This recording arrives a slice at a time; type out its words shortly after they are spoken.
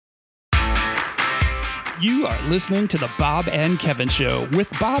You are listening to the Bob and Kevin Show with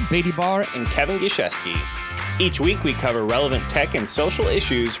Bob Beattybar and Kevin Gishesky. Each week we cover relevant tech and social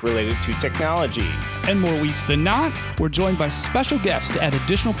issues related to technology. And more weeks than not, we're joined by special guests to add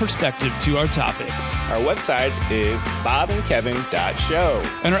additional perspective to our topics. Our website is bobandkevin.show.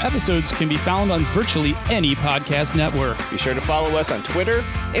 And our episodes can be found on virtually any podcast network. Be sure to follow us on Twitter,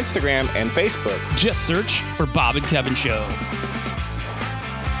 Instagram, and Facebook. Just search for Bob and Kevin Show.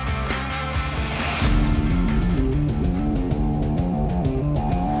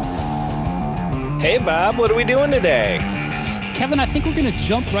 Hey, Bob, what are we doing today? Kevin, I think we're going to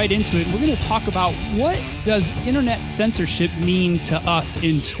jump right into it. We're going to talk about what does internet censorship mean to us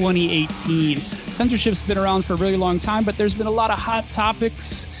in 2018. Censorship's been around for a really long time, but there's been a lot of hot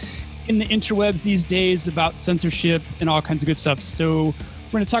topics in the interwebs these days about censorship and all kinds of good stuff. So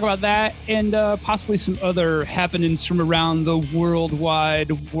we're going to talk about that and possibly some other happenings from around the worldwide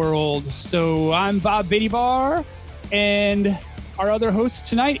world. So I'm Bob Beattybar, and our other host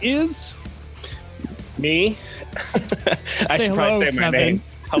tonight is... Me? I should probably say my name.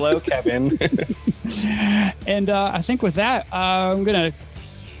 Hello, Kevin. And I think with that, I'm going to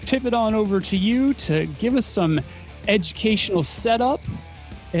tip it on over to you to give us some educational setup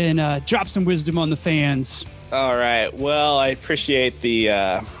and drop some wisdom on the fans. All right. Well, I appreciate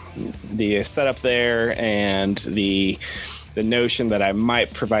the setup there and the notion that I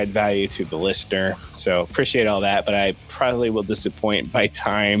might provide value to the listener. So appreciate all that, but I probably will disappoint by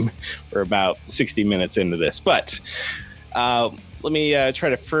time. We're about 60 minutes into this. But let me try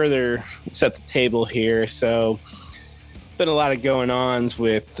to further set the table here. So been a lot of going-ons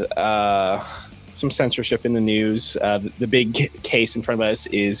with some censorship in the news. The big case in front of us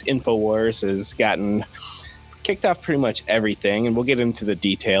is Infowars has gotten kicked off pretty much everything, and we'll get into the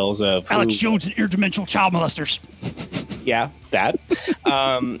details of Alex Jones and interdimensional child molesters. Yeah, that.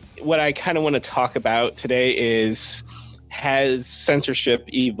 What I kind of want to talk about today is, has censorship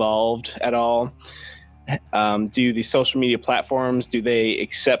evolved at all? Do the social media platforms, do they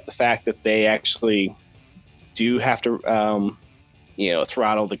accept the fact that they actually do have to,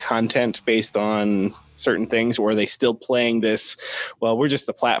 throttle the content based on certain things, or are they still playing this, well, we're just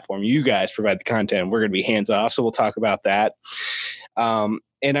the platform, you guys provide the content, we're going to be hands off? So we'll talk about that. And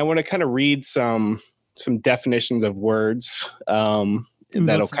I want to kind of read some definitions of words.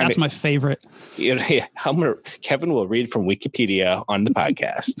 That's my favorite. Kevin will read from Wikipedia on the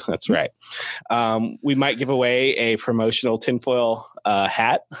podcast. That's right. We might give away a promotional tinfoil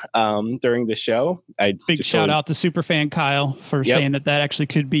hat during the show. Big shout out to Superfan Kyle for saying that actually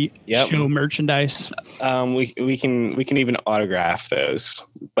could be show merchandise. We can even autograph those.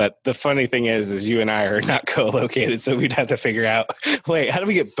 But the funny thing is you and I are not co-located, so we'd have to figure out, wait, how do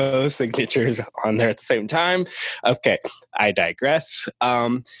we get both signatures on there at the same time? Okay, I digress.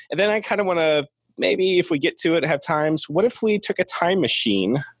 And then I kind of want to, maybe if we get to it, have times, what if we took a time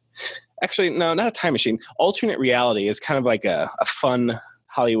machine? Actually, no, not a time machine. Alternate reality is kind of like a fun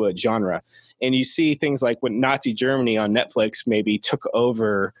Hollywood genre. And you see things like when Nazi Germany on Netflix maybe took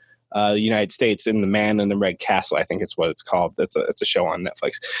over the United States in The Man in the Red Castle, I think it's what it's called. It's a show on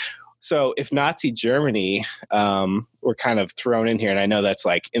Netflix. So if Nazi Germany were kind of thrown in here, and I know that's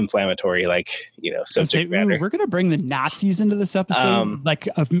like inflammatory, subject matter. We're going to bring the Nazis into this episode,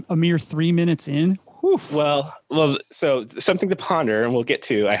 a mere 3 minutes in. Whew. Well, so something to ponder, and we'll get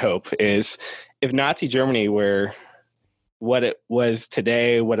to, I hope, is if Nazi Germany were what it was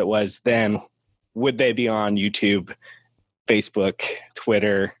today, what it was then, would they be on YouTube, Facebook,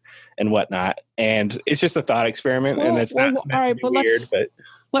 Twitter, and whatnot? And it's just a thought experiment, and it's not all right, but weird,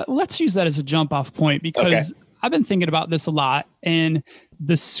 let's use that as a jump off point, because I've been thinking about this a lot, and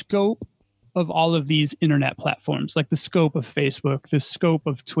the scope of all of these internet platforms, like the scope of Facebook, the scope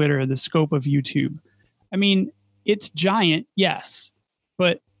of Twitter, the scope of YouTube. I mean, it's giant, yes,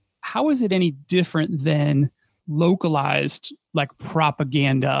 but how is it any different than localized like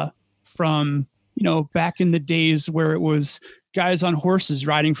propaganda from, back in the days where it was guys on horses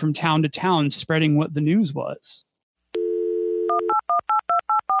riding from town to town spreading what the news was?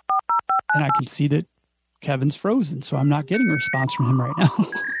 And I can see that Kevin's frozen, so I'm not getting a response from him right now.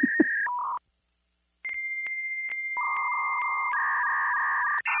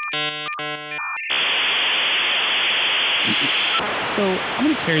 So I'm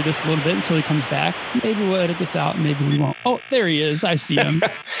going to carry this a little bit until he comes back. Maybe we'll edit this out, maybe we won't. Oh, there he is. I see him.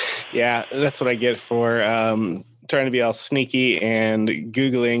 Yeah, that's what I get for trying to be all sneaky and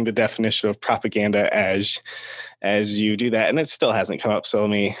Googling the definition of propaganda as you do that. And it still hasn't come up, so let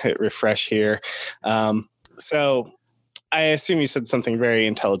me hit refresh here. So I assume you said something very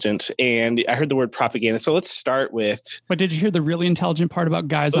intelligent, and I heard the word propaganda. So let's start with... But did you hear the really intelligent part about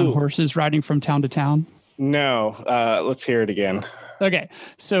guys on horses riding from town to town? No, let's hear it again. Okay.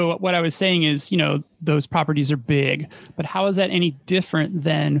 So what I was saying is, those properties are big, but how is that any different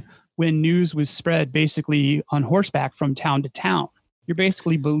than when news was spread basically on horseback from town to town? You're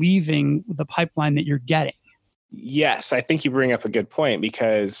basically believing the pipeline that you're getting. Yes, I think you bring up a good point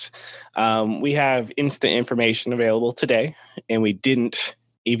because we have instant information available today, and we didn't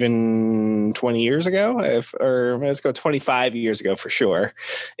even 20 years ago, or let's go 25 years ago for sure.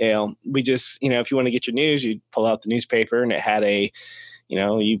 We just, if you want to get your news, you pull out the newspaper and it had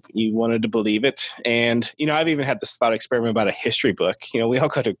you wanted to believe it. And, I've even had this thought experiment about a history book. We all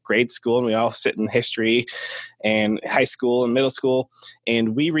go to grade school and we all sit in history and high school and middle school,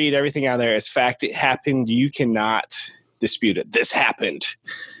 and we read everything out there as fact. It happened. You cannot dispute it. This happened.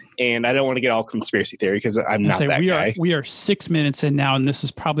 And I don't want to get all conspiracy theory because I'm not that guy. We are 6 minutes in now, and this is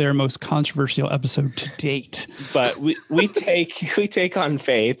probably our most controversial episode to date. But we take on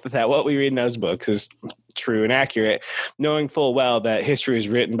faith that what we read in those books is true and accurate, knowing full well that history is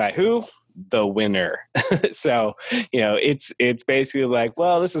written by who? The winner. So, it's basically like,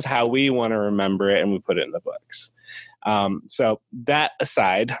 well, this is how we want to remember it, and we put it in the books. So that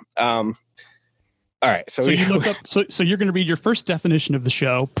aside, all right. So you look up. So you're going to read your first definition of the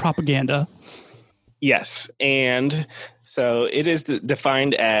show: propaganda. Yes, and so it is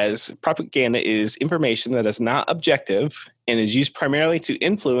defined as propaganda is information that is not objective and is used primarily to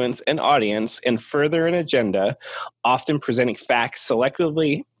influence an audience and further an agenda, often presenting facts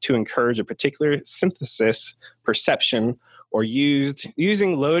selectively to encourage a particular synthesis, perception, or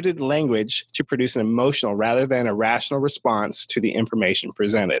using loaded language to produce an emotional rather than a rational response to the information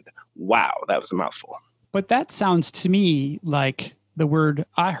presented. Wow, that was a mouthful. But that sounds to me like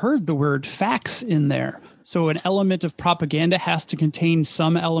I heard the word facts in there. So an element of propaganda has to contain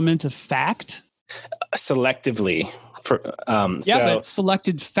some element of fact? Selectively. But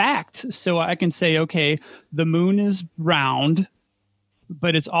selected fact. So I can say, okay, the moon is round,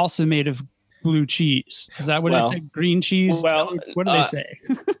 but it's also made of blue cheese. Is that what I said? Green cheese? Well, what do they say?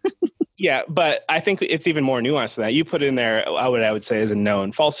 Yeah, but I think it's even more nuanced than that. You put in there what I would say is a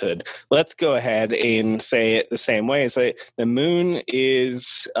known falsehood. Let's go ahead and say it the same way. Say the moon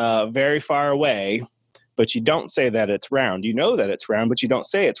is very far away, but you don't say that it's round. You know that it's round, but you don't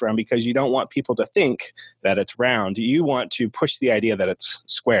say it's round because you don't want people to think that it's round. You want to push the idea that it's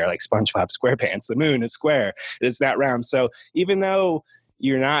square, like SpongeBob SquarePants. The moon is square. It's not round. So even though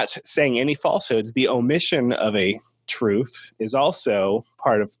you're not saying any falsehoods, the omission of a truth is also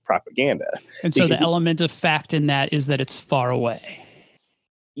part of propaganda. And so the element of fact in that is that it's far away.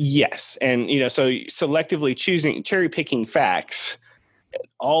 Yes. And, so selectively cherry picking facts,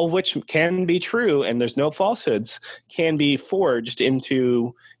 all of which can be true and there's no falsehoods, can be forged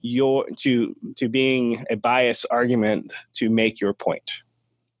into to being a bias argument to make your point.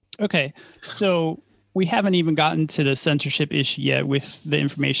 Okay. So we haven't even gotten to the censorship issue yet with the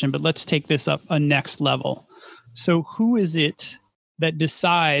information, but let's take this up a next level. So who is it that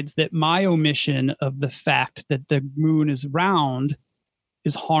decides that my omission of the fact that the moon is round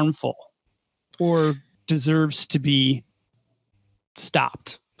is harmful or deserves to be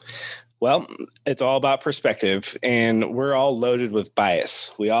stopped? Well, it's all about perspective, and we're all loaded with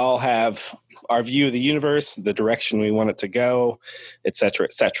bias. We all have our view of the universe, the direction we want it to go, et cetera,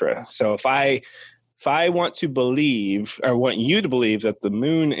 et cetera. So if I want to believe, or want you to believe that the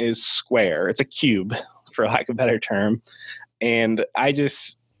moon is square, it's a cube, for lack of a better term. And I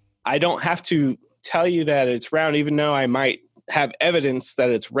don't have to tell you that it's round, even though I might have evidence that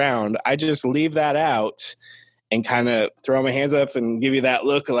it's round. I just leave that out and kind of throw my hands up and give you that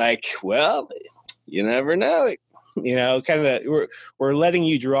look like, well, you never know. Kind of we're letting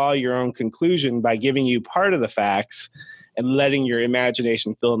you draw your own conclusion by giving you part of the facts and letting your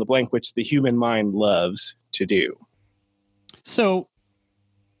imagination fill in the blank, which the human mind loves to do. So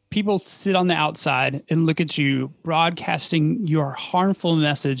people sit on the outside and look at you broadcasting your harmful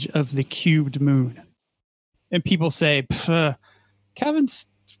message of the cubed moon. And people say, Kevin's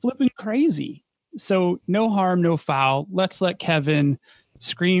flipping crazy. So no harm, no foul. Let's let Kevin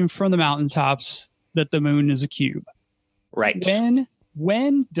scream from the mountaintops that the moon is a cube. Right. Is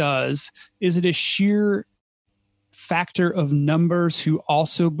it a sheer factor of numbers who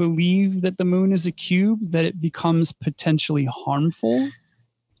also believe that the moon is a cube that it becomes potentially harmful?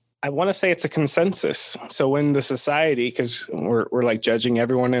 I want to say it's a consensus. So when the society, because we're like judging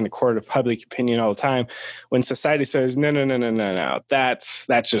everyone in a court of public opinion all the time, when society says, no,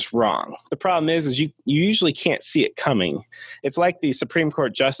 that's just wrong. The problem is you usually can't see it coming. It's like the Supreme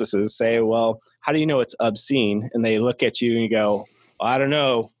Court justices say, well, how do you know it's obscene? And they look at you and you go, well, I don't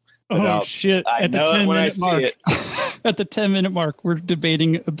know. Oh shit! I At the know it when I 10-minute see mark, it. at the 10-minute mark, we're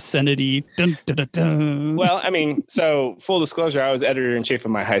debating obscenity. Dun, dun, dun, dun. Well, I mean, so full disclosure, I was editor-in-chief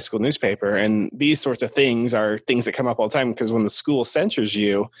of my high school newspaper, and these sorts of things are things that come up all the time because when the school censors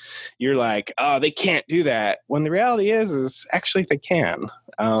you, you're like, oh, they can't do that. When the reality is actually they can.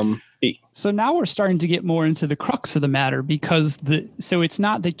 So now we're starting to get more into the crux of the matter because so it's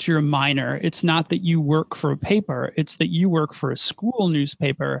not that you're a minor. It's not that you work for a paper. It's that you work for a school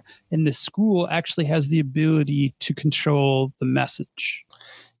newspaper, and the school actually has the ability to control the message.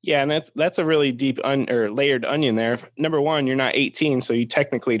 Yeah, and that's a really deep or layered onion there. Number one, you're not 18, so you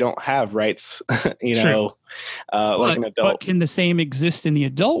technically don't have rights, like an adult. But can the same exist in the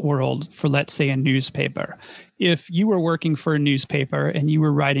adult world for, let's say, a newspaper? If you were working for a newspaper and you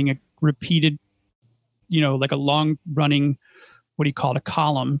were writing a repeated, like a long running, what do you call it, a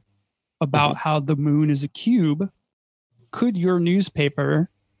column about how the moon is a cube, could your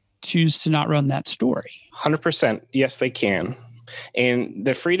newspaper choose to not run that story? 100%. Yes, they can. And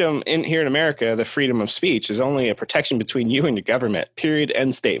the freedom here in America, the freedom of speech is only a protection between you and the government, period,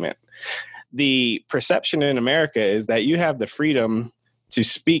 end statement. The perception in America is that you have the freedom to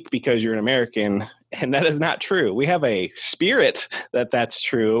speak because you're an American, and that is not true. We have a spirit that's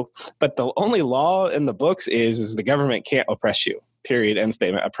true, but the only law in the books is the government can't oppress you, period, end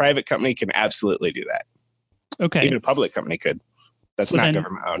statement. A private company can absolutely do that. Okay. Even a public company could. That's not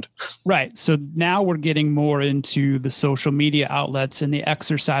government owned. Right. So now we're getting more into the social media outlets and the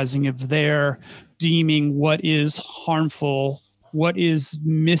exercising of their deeming what is harmful, what is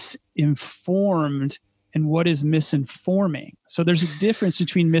misinformed, and what is misinforming. So there's a difference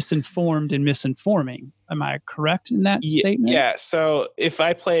between misinformed and misinforming. Am I correct in that statement? Yeah. So if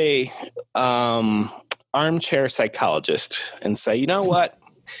I play armchair psychologist and say, you know what?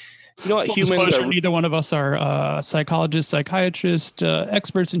 Humans are. Neither one of us are psychologists, psychiatrists,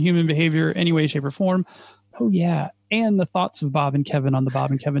 experts in human behavior, any way, shape, or form. Oh yeah, and the thoughts of Bob and Kevin on the Bob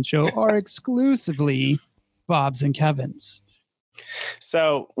and Kevin Show are exclusively Bob's and Kevin's.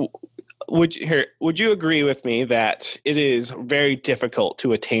 So, would you agree with me that it is very difficult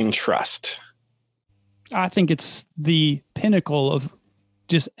to attain trust? I think it's the pinnacle of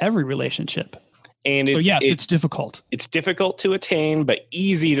just every relationship. And it's difficult. It's difficult to attain, but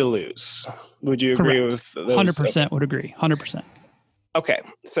easy to lose. Would you agree with those? 100% would agree. 100%. Okay.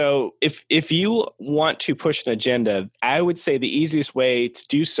 So if you want to push an agenda, I would say the easiest way to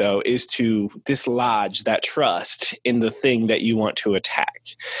do so is to dislodge that trust in the thing that you want to attack.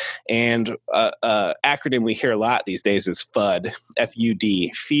 And acronym we hear a lot these days is FUD,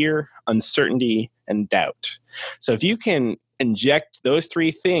 F-U-D, fear, uncertainty, and doubt. So if you can inject those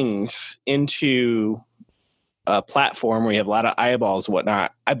three things into a platform where you have a lot of eyeballs and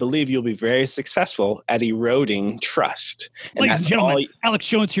whatnot, I believe you'll be very successful at eroding trust. And ladies and gentlemen, Alex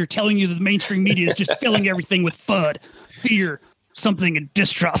Jones here telling you that the mainstream media is just filling everything with FUD, fear, something, and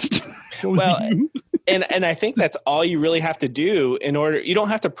distrust. And I think that's all you really have to do in order. You don't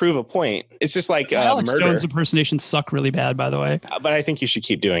have to prove a point. It's just like Alex murder. Jones impersonations suck really bad, by the way. But I think you should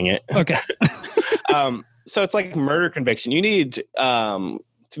keep doing it. Okay. So it's like murder conviction. You need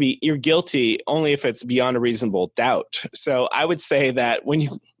you're guilty only if it's beyond a reasonable doubt. So I would say that when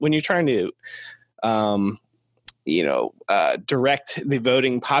you're trying to, direct the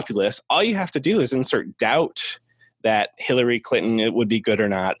voting populace, all you have to do is insert doubt that Hillary Clinton would be good or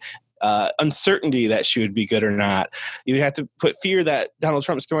not, uncertainty that she would be good or not. You have to put fear that Donald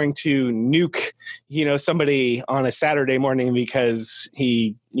Trump's going to nuke, somebody on a Saturday morning because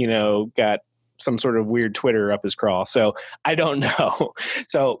he, got some sort of weird Twitter up his crawl. So I don't know.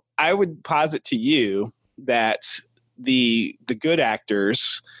 So I would posit to you that the good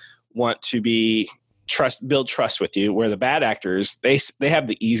actors want to build trust with you, where the bad actors, they have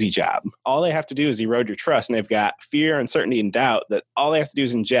the easy job. All they have to do is erode your trust, and they've got fear, uncertainty, and doubt that all they have to do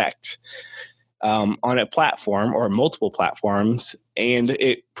is inject on a platform or multiple platforms, and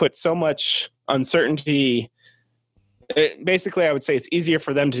it puts so much uncertainty. Basically, I would say it's easier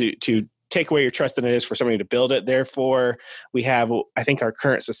for them to take away your trust than it is for somebody to build it. Therefore, we have, I think, our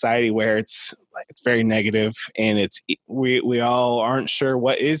current society where it's very negative, and we all aren't sure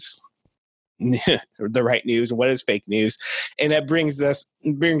what is the right news and what is fake news. And that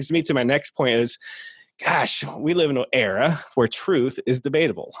brings me to my next point is, gosh, we live in an era where truth is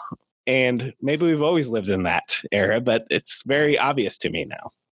debatable. And maybe we've always lived in that era, but it's very obvious to me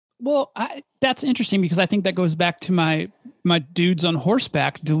now. Well, that's interesting because I think that goes back to my dudes on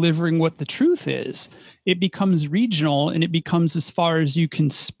horseback delivering what the truth is. It becomes regional, and it becomes as far as you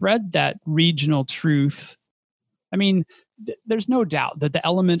can spread that regional truth. I mean, there's no doubt that the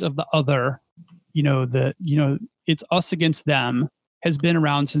element of the other, it's us against them. has been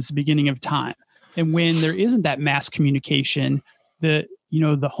around since the beginning of time. And when there isn't that mass communication, the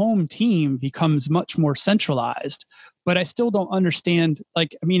home team becomes much more centralized. But I still don't understand,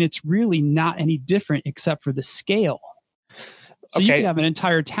 it's really not any different except for the scale. So you could have an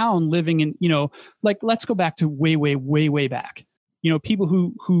entire town living in, let's go back to way, way, way, way back. People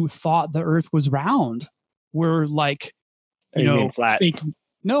who thought the earth was round were like, flat. fake.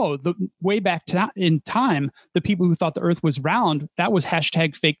 No, the way back in time, the people who thought the earth was round, that was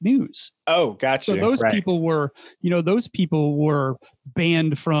hashtag fake news. Oh, gotcha. So those people were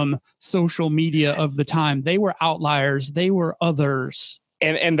banned from social media of the time. They were outliers. They were others.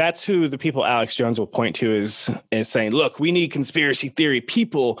 And that's who the people Alex Jones will point to is saying, look, we need conspiracy theory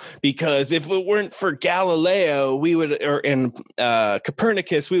people, because if it weren't for Galileo, and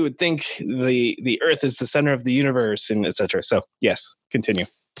Copernicus, we would think the earth is the center of the universe, and et cetera. So yes, continue.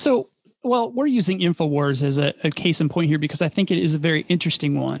 So, well, we're using Infowars as a case in point here because I think it is a very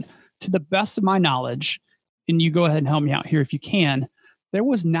interesting one. To the best of my knowledge, and you go ahead and help me out here if you can, there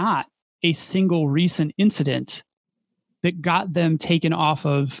was not a single recent incident that got them taken off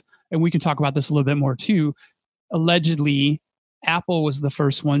of, and we can talk about this a little bit more too. Allegedly, Apple was the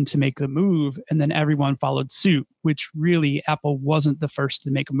first one to make the move, and then everyone followed suit, which really Apple wasn't the first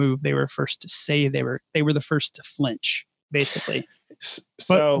to make a move. They were first to say they were the first to flinch, basically.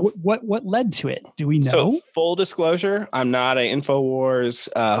 So but what led to it? Do we know? So full disclosure, I'm not an Infowars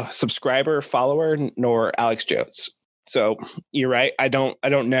subscriber, follower, nor Alex Jones. So you're right. I don't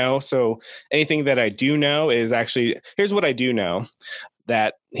know. So anything that I do know is actually, here's what I do know,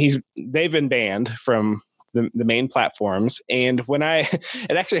 that they've been banned from the main platforms. And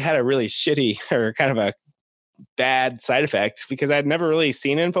it actually had a really shitty or kind of a bad side effect because I'd never really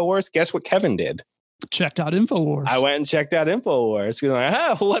seen Infowars. Guess what Kevin did? Checked out Infowars. I went and checked out Infowars.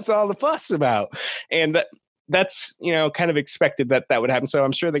 Like, what's all the fuss about? And that's, kind of expected that would happen. So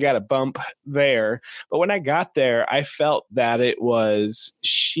I'm sure they got a bump there. But when I got there, I felt that it was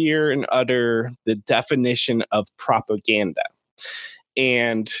sheer and utter the definition of propaganda.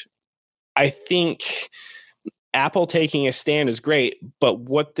 And I think Apple taking a stand is great, but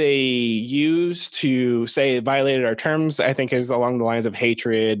what they use to say it violated our terms, I think, is along the lines of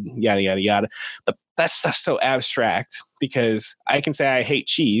hatred, yada, yada, yada. But that stuff's so abstract because I can say I hate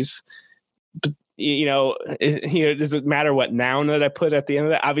cheese, but does it matter what noun that I put at the end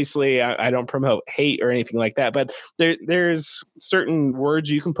of that? Obviously, I don't promote hate or anything like that, but there's certain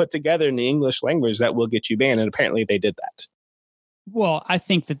words you can put together in the English language that will get you banned, and apparently they did that. Well, I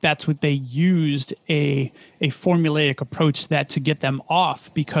think that's what they used, a formulaic approach to that to get them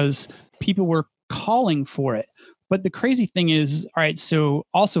off because people were calling for it. But the crazy thing is, all right, so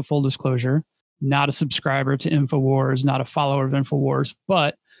also full disclosure, not a subscriber to Infowars, not a follower of Infowars,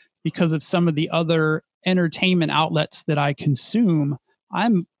 but because of some of the other entertainment outlets that I consume,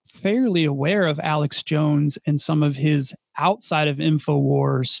 I'm fairly aware of Alex Jones and some of his outside of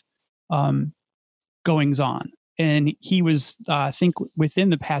Infowars goings on. And he was, I think, within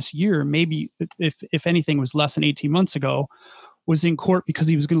the past year, maybe if anything was less than 18 months ago, was in court because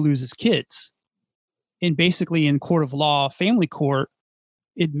he was going to lose his kids. And basically in court of law, family court,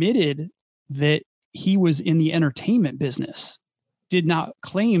 admitted that he was in the entertainment business, did not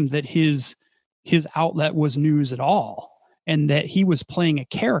claim that his outlet was news at all, and that he was playing a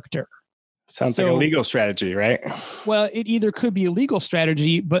character. Sounds like a legal strategy, right? Well, it either could be a legal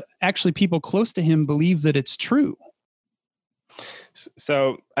strategy, but actually people close to him believe that it's true.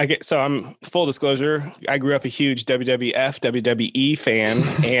 So I'm full disclosure. I grew up a huge WWF, WWE fan,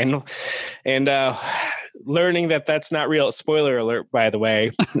 and learning that that's not real. Spoiler alert, by the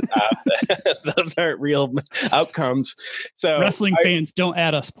way, those aren't real outcomes. So wrestling fans, don't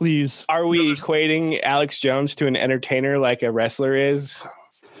add us, please. Are we equating Alex Jones to an entertainer like a wrestler is?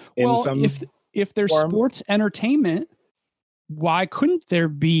 Well, if there's sports entertainment, why couldn't there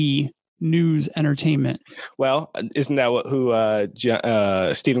be news entertainment? Well, isn't that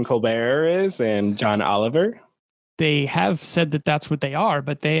who Stephen Colbert is and John Oliver? They have said that that's what they are,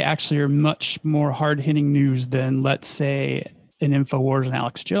 but they actually are much more hard-hitting news than, let's say, an Infowars and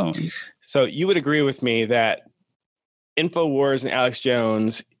Alex Jones. So you would agree with me that Infowars and Alex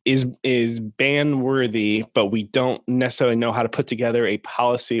Jones is ban worthy, but we don't necessarily know how to put together a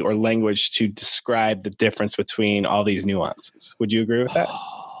policy or language to describe the difference between all these nuances. Would you agree with that?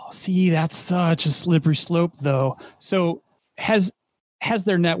 See, that's such a slippery slope, though. So has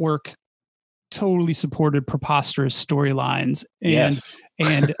their network totally supported preposterous storylines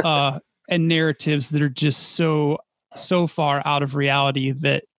and narratives that are just so far out of reality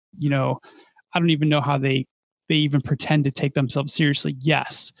that, I don't even know how they even pretend to take themselves seriously?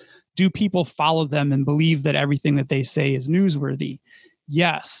 Yes. Do people follow them and believe that everything that they say is newsworthy?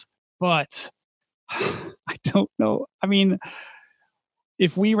 Yes, but I don't know. I mean,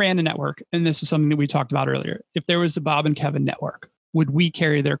 if we ran a network, and this was something that we talked about earlier, if there was a Bob and Kevin network, would we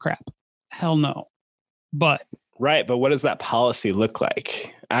carry their crap? Hell no. But right, but what does that policy look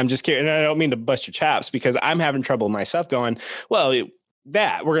like? I'm just curious, and I don't mean to bust your chops because I'm having trouble myself going, well,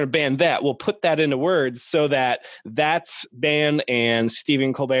 that we're going to ban that. We'll put that into words so that that's banned and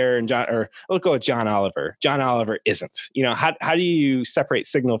Stephen Colbert and John, or we'll go with John Oliver. John Oliver isn't. You know, how do you separate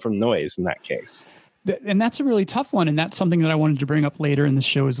signal from noise in that case? And that's a really tough one. And that's something that I wanted to bring up later in the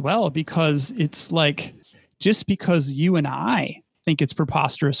show as well, because it's like, just because you and I think it's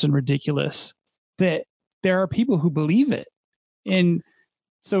preposterous and ridiculous, that there are people who believe it. And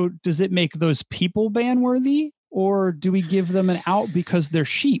so does it make those people ban worthy? Or do we give them an out because they're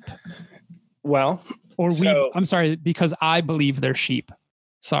sheep? Well, I'm sorry, because I believe they're sheep.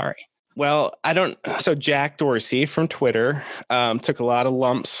 Sorry. Well, so Jack Dorsey from Twitter took a lot of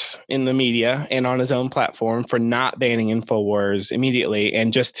lumps in the media and on his own platform for not banning InfoWars immediately.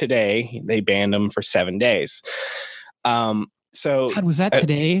 And just today, they banned him for 7 days. So God, was that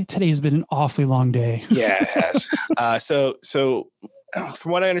today? Today has been an awfully long day. Yeah, it has. So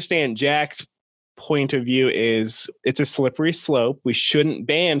from what I understand, Jack's point of view is it's a slippery slope. We shouldn't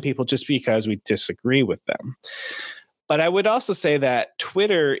ban people just because we disagree with them. But I would also say that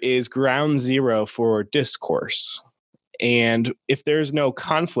Twitter is ground zero for discourse. And if there's no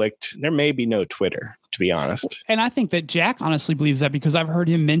conflict, there may be no Twitter, to be honest. And I think that Jack honestly believes that, because I've heard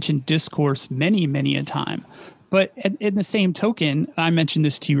him mention discourse many, many a time. But in the same token, I mentioned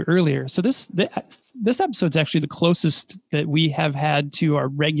this to you earlier. So this episode's actually the closest that we have had to our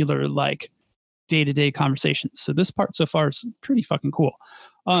regular, like, day-to-day conversations. So this part so far is pretty fucking cool.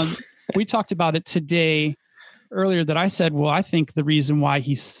 We talked about it today earlier, that I said, well, I think the reason why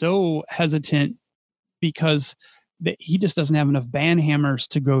he's so hesitant, because he just doesn't have enough ban hammers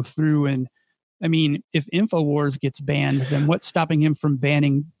to go through. And I mean, if InfoWars gets banned, then what's stopping him from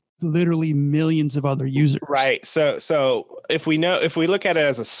banning literally millions of other users? Right. So if we look at it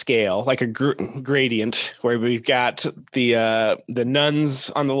as a scale, like a gradient, where we've got the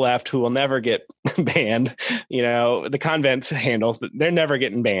nuns on the left who will never get banned, you know, the convent handles, they're never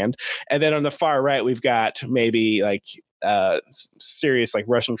getting banned. And then on the far right, we've got maybe like serious like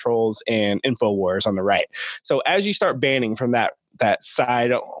Russian trolls and InfoWars on the right. So as you start banning from that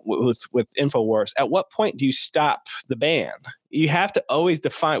side with InfoWars, at what point do you stop the ban? You have to always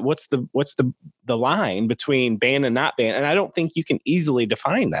define what's the line between ban and not ban, and I don't think you can easily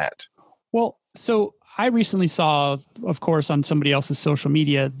define that. Well, so I recently saw, of course, on somebody else's social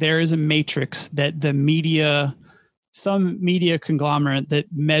media, there is a matrix that some media conglomerate that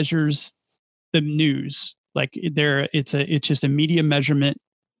measures the news. Like it's just a media measurement.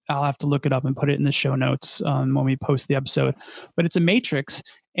 I'll have to look it up and put it in the show notes when we post the episode. But it's a matrix,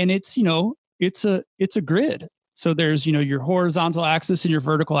 and it's a grid. So there's your horizontal axis and your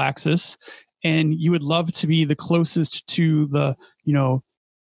vertical axis, and you would love to be the closest to the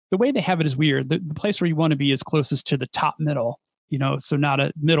way they have it is weird. The place where you want to be is closest to the top middle. So not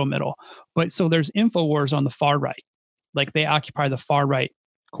a middle. But so there's InfoWars on the far right, like they occupy the far right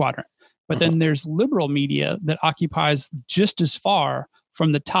quadrant. But then there's liberal media that occupies just as far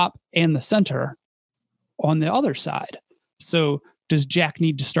from the top and the center on the other side. So does Jack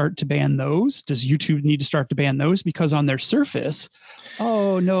need to start to ban those? Does YouTube need to start to ban those? Because on their surface,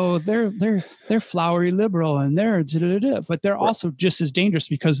 oh no, they're flowery liberal and they're but they're also just as dangerous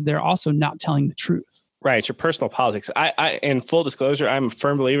because they're also not telling the truth. Right, your personal politics. I in full disclosure, I'm a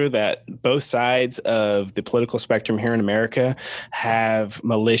firm believer that both sides of the political spectrum here in America have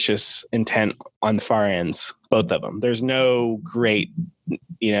malicious intent on the far ends, both of them. There's no great,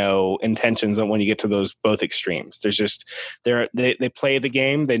 intentions on when you get to those both extremes. There's just they play the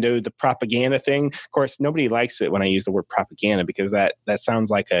game. They know the propaganda thing. Of course, nobody likes it when I use the word propaganda because that sounds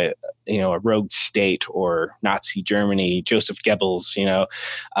like a rogue state or Nazi Germany, Joseph Goebbels.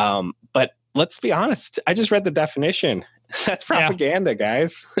 But let's be honest. I just read the definition. That's propaganda,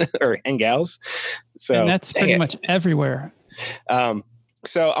 guys and gals. So and that's pretty much everywhere.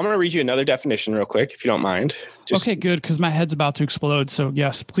 So I'm going to read you another definition real quick, if you don't mind. Okay, good, because my head's about to explode. So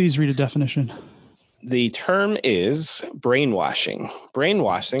yes, please read a definition. The term is brainwashing.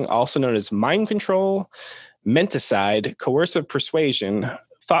 Brainwashing, also known as mind control, menticide, coercive persuasion,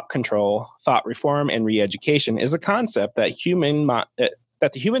 thought control, thought reform, and re-education, is a concept that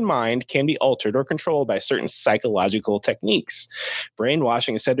that the human mind can be altered or controlled by certain psychological techniques.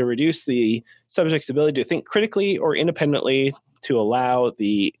 Brainwashing is said to reduce the subject's ability to think critically or independently, to allow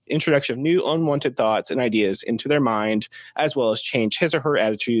the introduction of new unwanted thoughts and ideas into their mind, as well as change his or her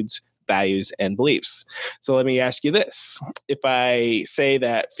attitudes, values, and beliefs. So let me ask you this. If I say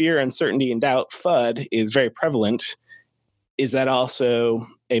that fear, uncertainty, and doubt, FUD, is very prevalent, is that also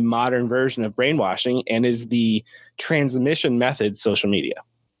a modern version of brainwashing? And is the transmission method social media?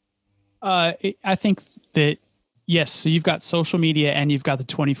 I think that, yes. So you've got social media and you've got the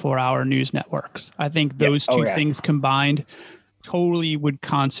 24-hour news networks. I think those two things combined totally would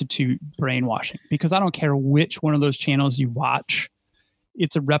constitute brainwashing, because I don't care which one of those channels you watch.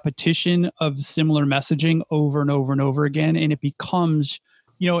 It's a repetition of similar messaging over and over and over again. And it becomes,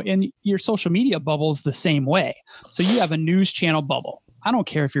 in your social media bubbles the same way. So you have a news channel bubble. I don't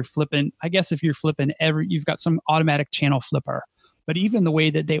care if you're flipping, I guess if you're flipping you've got some automatic channel flipper. But even the way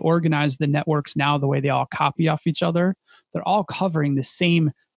that they organize the networks now, the way they all copy off each other, they're all covering the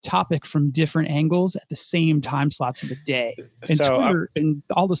same topic from different angles at the same time slots of the day. And Twitter and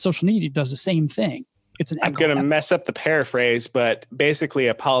all the social media does the same thing. It's I'm going to mess up the paraphrase, but basically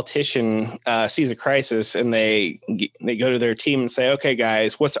a politician sees a crisis and they go to their team and say, okay,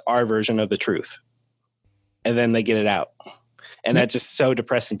 guys, what's our version of the truth? And then they get it out. And that's just so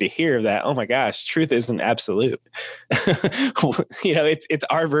depressing to hear that, oh my gosh, truth isn't absolute. It's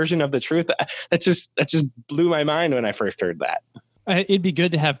our version of the truth. That just blew my mind when I first heard that. It'd be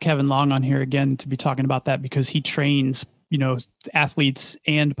good to have Kevin Long on here again to be talking about that, because he trains, athletes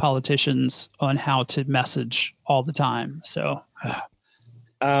and politicians on how to message all the time. So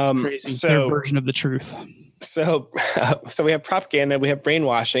it's crazy. Their version of the truth. So we have propaganda, we have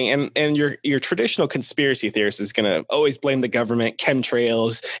brainwashing, and your traditional conspiracy theorist is going to always blame the government,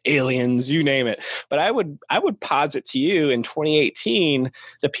 chemtrails, aliens, you name it. But I would posit to you in 2018,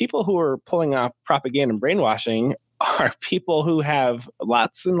 the people who are pulling off propaganda and brainwashing are people who have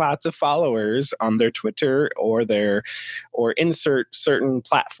lots and lots of followers on their Twitter or insert certain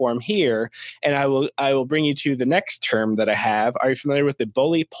platform here. And I will bring you to the next term that I have. Are you familiar with the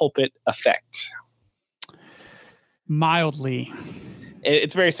bully pulpit effect? Mildly.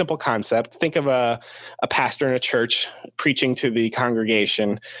 It's a very simple concept. Think of a pastor in a church preaching to the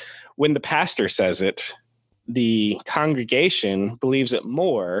congregation. When the pastor says it, the congregation believes it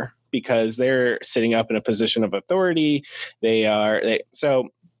more because they're sitting up in a position of authority. So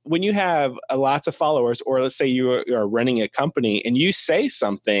when you have lots of followers, or let's say you are running a company and you say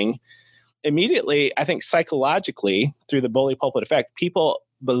something, immediately, I think psychologically, through the bully pulpit effect, people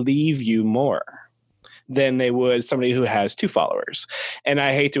believe you more than they would somebody who has 2 followers. And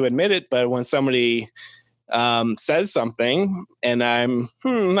I hate to admit it, but when somebody says something and I'm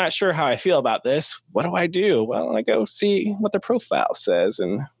not sure how I feel about this, what do? Well, I go see what the profile says,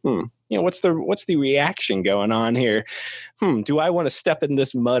 and what's the reaction going on here? Do I want to step in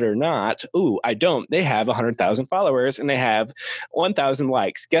this mud or not? Ooh, I don't. They have 100,000 followers and they have 1,000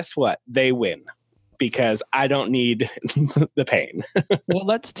 likes. Guess what? They win, because I don't need the pain. Well,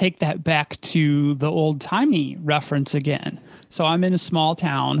 let's take that back to the old-timey reference again. So I'm in a small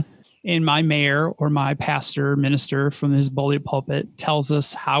town, and my mayor or my pastor, minister from his bully pulpit tells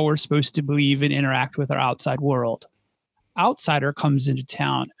us how we're supposed to believe and interact with our outside world. Outsider comes into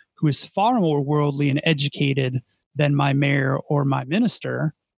town who is far more worldly and educated than my mayor or my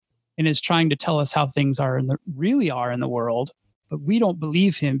minister, and is trying to tell us how things really are in the world, but we don't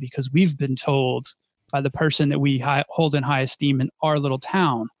believe him because we've been told by the person that we hold in high esteem in our little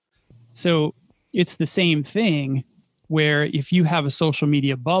town. So it's the same thing, where if you have a social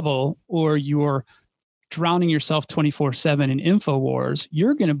media bubble or you're drowning yourself 24/7 in Infowars,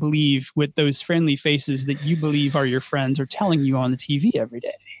 you're going to believe what those friendly faces that you believe are your friends are telling you on the TV every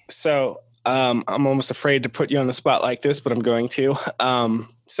day. So I'm almost afraid to put you on the spot like this, but I'm going to.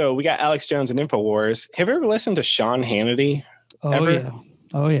 So we got Alex Jones and Infowars. Have you ever listened to Sean Hannity? Yeah.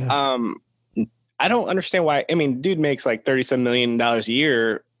 Oh, yeah. I don't understand why. I mean, dude makes like $37 million a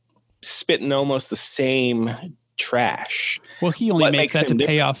year spitting almost the same trash. Well, he only makes that to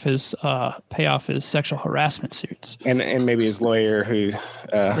pay off his sexual harassment suits, and maybe his lawyer who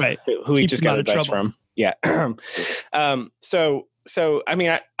he just got advice from. Yeah. So I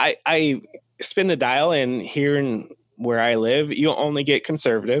mean, I spin the dial, and here in where I live, you only get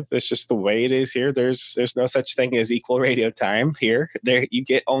conservative. That's just the way it is here. There's no such thing as equal radio time here. There you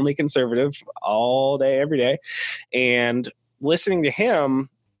get only conservative all day, every day. And listening to him,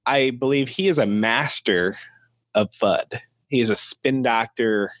 I believe he is a master of FUD. He is a spin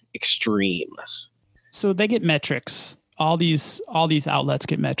doctor extreme. So they get metrics. All these outlets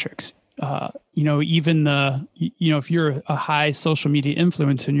get metrics. even if you're a high social media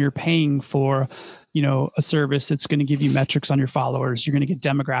influencer and you're paying for, a service, it's going to give you metrics on your followers. You're going to get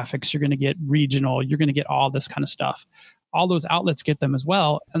demographics. You're going to get regional. You're going to get all this kind of stuff. All those outlets get them as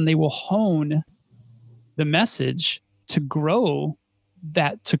well. And they will hone the message to grow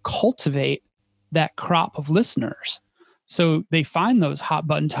that, to cultivate that crop of listeners. So they find those hot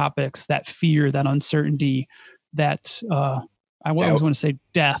button topics, that fear, that uncertainty, that I always want to say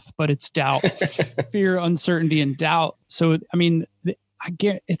death, but it's doubt, fear, uncertainty, and doubt. So, I mean, I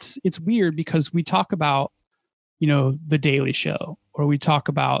get it's weird because we talk about, the Daily Show, or we talk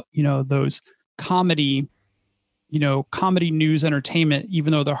about, those comedy news entertainment,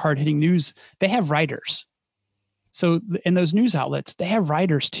 even though they're hard hitting news, they have writers. So in those news outlets, they have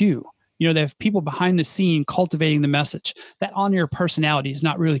writers too. They have people behind the scene cultivating the message. That on-air personality is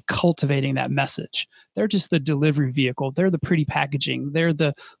not really cultivating that message. They're just the delivery vehicle. They're the pretty packaging. They're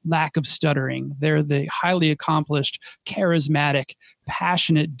the lack of stuttering. They're the highly accomplished, charismatic,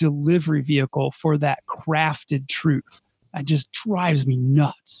 passionate delivery vehicle for that crafted truth. It just drives me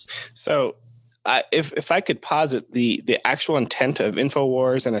nuts. So if I could posit the actual intent of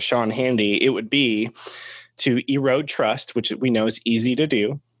InfoWars and a Sean Hannity, it would be to erode trust, which we know is easy to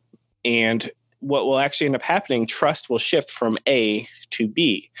do. And what will actually end up happening, trust will shift from A to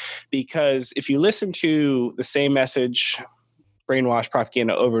B. Because if you listen to the same message, brainwash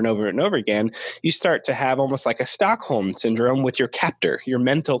propaganda over and over and over again, you start to have almost like a Stockholm syndrome with your captor, your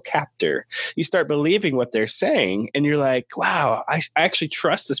mental captor. You start believing what they're saying, and you're like, wow, I actually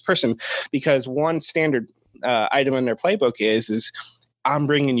trust this person, because one standard item in their playbook is I'm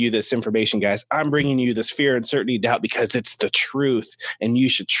bringing you this information, guys. I'm bringing you this fear, uncertainty, doubt, because it's the truth. And you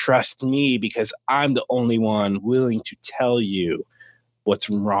should trust me because I'm the only one willing to tell you what's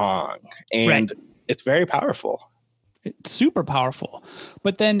wrong. And It's very powerful. It's super powerful.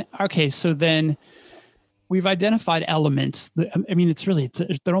 But then, okay, so then we've identified elements. They're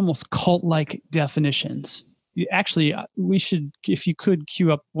almost cult-like definitions. Actually, we should, if you could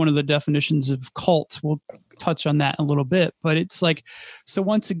queue up one of the definitions of cult, we'll touch on that in a little bit. But it's like, so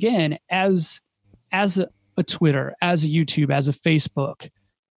once again, as a Twitter, as a YouTube, as a Facebook,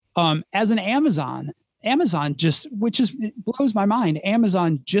 as an Amazon just, it blows my mind.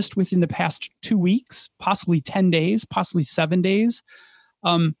 Amazon just within the past 2 weeks, possibly 10 days, possibly 7 days,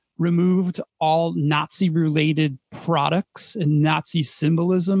 removed all Nazi-related products and Nazi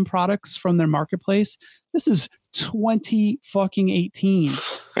symbolism products from their marketplace. This is 2018.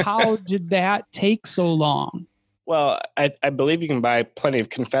 How did that take so long? Well, I believe you can buy plenty of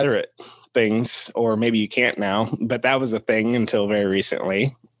Confederate things, or maybe you can't now, but that was a thing until very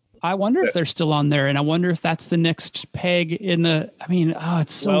recently. I wonder if they're still on there, and I wonder if that's the next peg in the,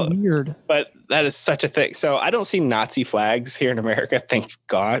 it's so weird. But that is such a thing. So I don't see Nazi flags here in America, thank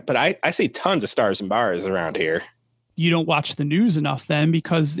God, but I see tons of stars and bars around here. You don't watch the news enough then,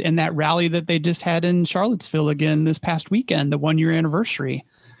 because in that rally that they just had in Charlottesville again this past weekend, the 1-year anniversary,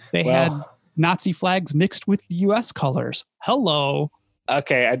 they had Nazi flags mixed with the U.S. colors. Hello.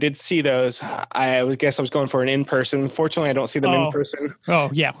 Okay, I did see those. I guess I was going for an in-person. Fortunately, I don't see them in person. Oh,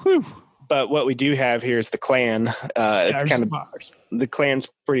 yeah. Whew. But what we do have here is the Klan. It's kind of the Klan's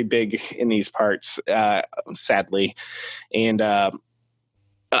pretty big in these parts, sadly. And I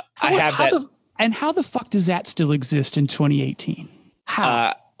have that. And how the fuck does that still exist in 2018?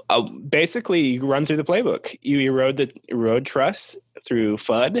 How? Basically, you run through the playbook. You erode trust through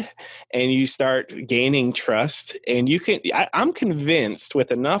FUD, and you start gaining trust. And you can. I'm convinced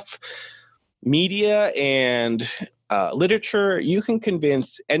with enough media and literature, you can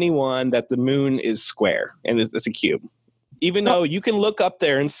convince anyone that the moon is square and it's a cube. Even though you can look up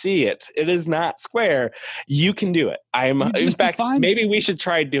there and see it, it is not square. You can do it. In fact, maybe we should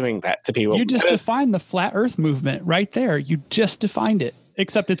try doing that to people. You just defined the flat Earth movement right there. You just defined it.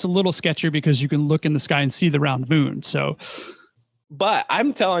 Except it's a little sketchier because you can look in the sky and see the round moon. So, but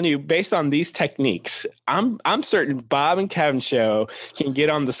I'm telling you, based on these techniques, I'm certain Bob and Kevin show can get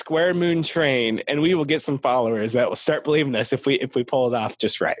on the square moon train, and we will get some followers that will start believing this if we pull it off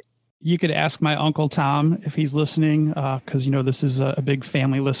just right. You could ask my Uncle Tom if he's listening, because this is a big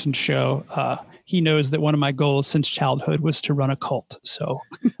family listened show. He knows that one of my goals since childhood was to run a cult. So,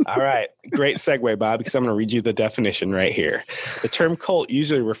 all right, great segue, Bob, because I'm going to read you the definition right here. The term cult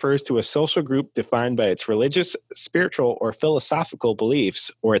usually refers to a social group defined by its religious, spiritual, or philosophical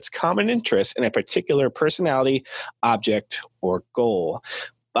beliefs, or its common interest in a particular personality, object, or goal.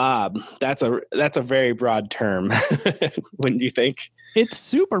 Bob, that's a very broad term. Wouldn't you think? It's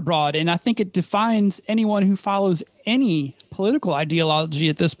super broad, and I think it defines anyone who follows any political ideology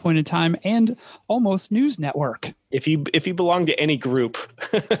at this point in time, and almost news network. If you belong to any group,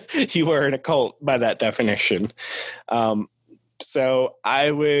 you are in a cult by that definition. So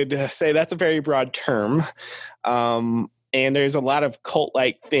I would say that's a very broad term. And there's a lot of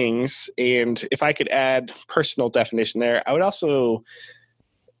cult-like things. And if I could add personal definition there, I would also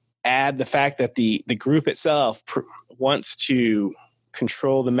add the fact that the group itself wants to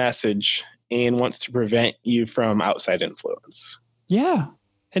control the message and wants to prevent you from outside influence. Yeah.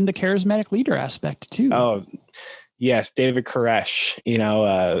 And the charismatic leader aspect too. Oh, yes. David Koresh,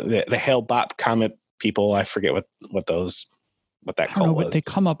 the Hail Bop comment people. I forget what that cult was. But they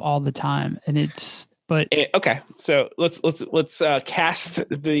come up all the time, and it's, but okay. So let's cast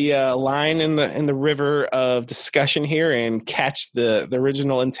the line in the river of discussion here and catch the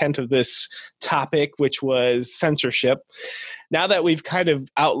original intent of this topic, which was censorship. Now that we've kind of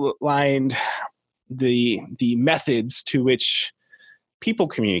outlined the methods to which people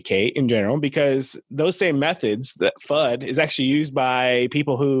communicate in general, because those same methods, that FUD is actually used by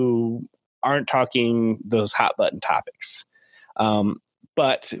people who aren't talking those hot button topics.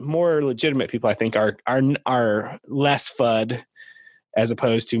 But more legitimate people, I think, are less FUD as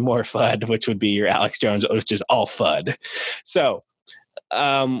opposed to more FUD, which would be your Alex Jones, which is all FUD. So,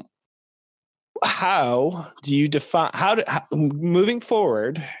 how do you define moving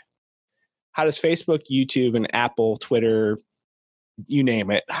forward? How does Facebook, YouTube, and Apple, Twitter, you name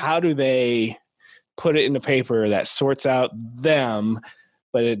it, how do they put it in a paper that sorts out them,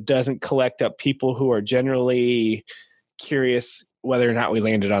 but it doesn't collect up people who are generally curious whether or not we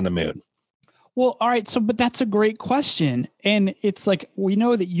landed on the moon? Well, all right. But that's a great question. And it's like, we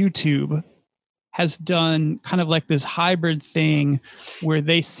know that YouTube has done kind of like this hybrid thing where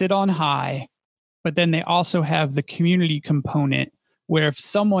they sit on high, but then they also have the community component where if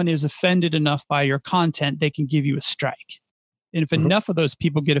someone is offended enough by your content, they can give you a strike. And if enough of those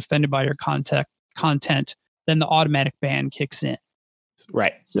people get offended by your content, then the automatic ban kicks in.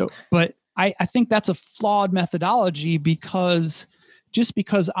 Right. So, but I think that's a flawed methodology, because just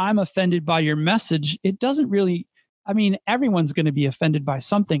because I'm offended by your message, it doesn't really, everyone's going to be offended by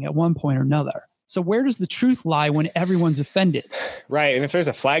something at one point or another. So where does the truth lie when everyone's offended? Right. And if there's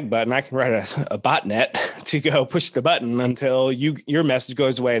a flag button, I can write a botnet to go push the button until your message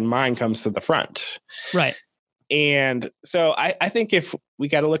goes away and mine comes to the front. Right. And so I think if we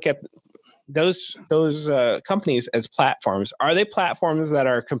got to look at those companies as platforms, are they platforms that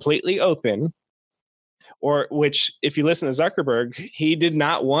are completely open, or which, if you listen to Zuckerberg, he did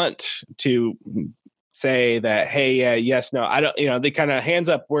not want to say that, hey, yes, no, I don't, they kind of hands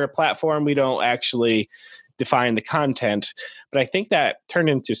up, we're a platform, we don't actually define the content. But I think that turned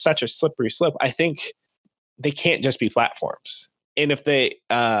into such a slippery slope. I think they can't just be platforms. And if they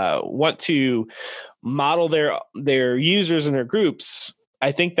want to model their users and their groups,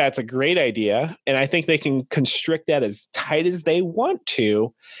 I think that's a great idea. And I think they can constrict that as tight as they want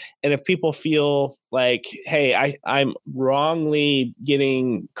to. And if people feel like, hey, I'm wrongly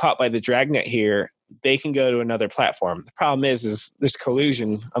getting caught by the dragnet here, they can go to another platform. The problem is there's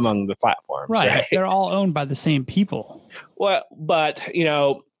collusion among the platforms. Right. They're all owned by the same people. Well, but,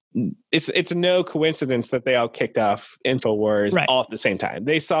 it's no coincidence that they all kicked off InfoWars all at the same time.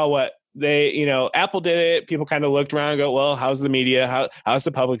 They saw what Apple did it. People kind of looked around and go, well, how's the media? How's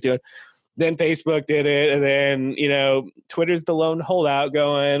the public doing? Then Facebook did it. And then, Twitter's the lone holdout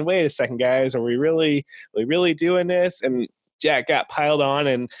going, wait a second, guys, are we really doing this? And Jack got piled on,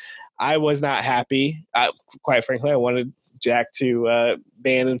 and I was not happy. Quite frankly, I wanted Jack to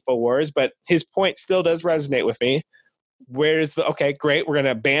ban InfoWars, but his point still does resonate with me. Okay, great, we're going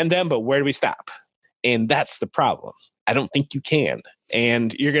to ban them, but where do we stop? And that's the problem. I don't think you can.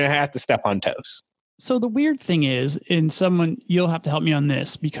 And you're going to have to step on toes. So the weird thing is, you'll have to help me on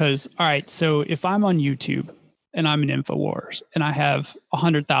this, because, all right, so if I'm on YouTube and I'm an InfoWars and I have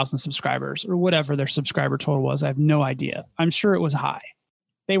 100,000 subscribers or whatever their subscriber total was, I have no idea. I'm sure it was high.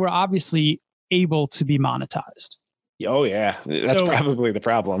 They were obviously able to be monetized. Oh, yeah. That's probably the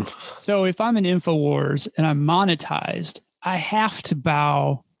problem. So if I'm an InfoWars and I'm monetized, I have to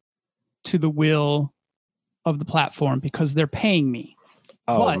bow to the will of the platform because they're paying me.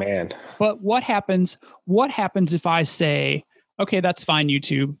 Oh, man. But what happens if I say, okay, that's fine,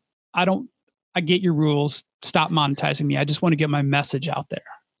 YouTube. I get your rules. Stop monetizing me. I just want to get my message out there.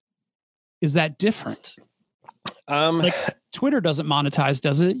 Is that different? Like Twitter doesn't monetize,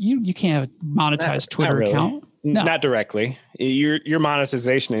 does it? You can't monetize Twitter really. account. No. Not directly. Your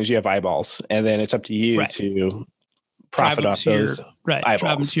monetization is you have eyeballs, and then it's up to you to profit off those eyeballs.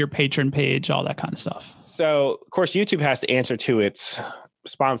 Drive them to your patron page, all that kind of stuff. So, of course, YouTube has to answer to its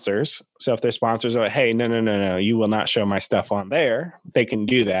sponsors. So if their sponsors are like, hey, no, you will not show my stuff on there, they can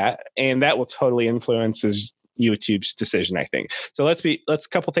do that. And that will totally influence YouTube's decision, I think. So let's a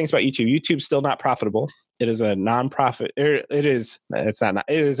couple things about YouTube. YouTube's still not profitable. It is a non-profit. It is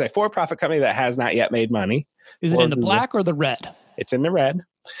a for-profit company that has not yet made money. Is it in the black or the red? It's in the red.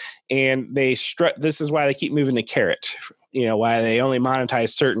 And this is why they keep moving to carrot, why they only monetize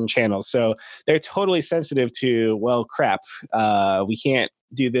certain channels. So they're totally sensitive to, well, crap, we can't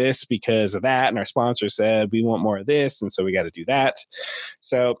do this because of that. And our sponsor said, we want more of this. And so we got to do that.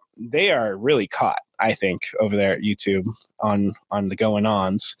 So they are really caught, I think, over there at YouTube on the going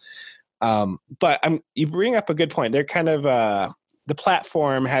ons. But you bring up a good point. They're kind of, the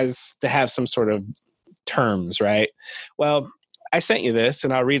platform has to have some sort of terms, right? Well, I sent you this,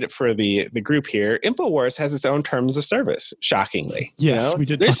 and I'll read it for the group here. Infowars has its own terms of service, shockingly. Yes, we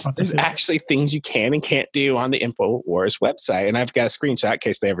did talk about this. There's actually things you can and can't do on the Infowars website, and I've got a screenshot in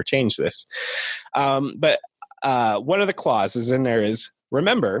case they ever change this. But one of the clauses in there is,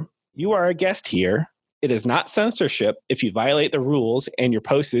 remember, you are a guest here. It is not censorship if you violate the rules and your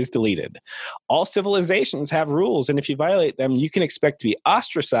post is deleted. All civilizations have rules, and if you violate them, you can expect to be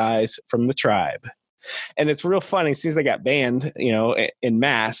ostracized from the tribe. And it's real funny. As soon as they got banned, in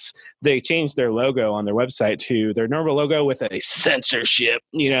mass, they changed their logo on their website to their normal logo with a censorship,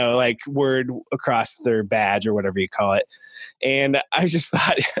 like word across their badge or whatever you call it. And I just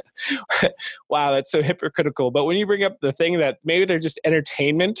thought, wow, that's so hypocritical. But when you bring up the thing that maybe they're just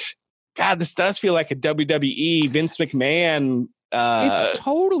entertainment, God, this does feel like a WWE Vince McMahon. It's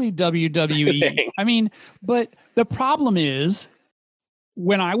totally WWE. Thing. I mean, but the problem is,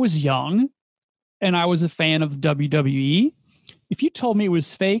 when I was young, and I was a fan of WWE, if you told me it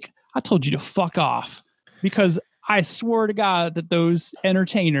was fake, I told you to fuck off, because I swore to God that those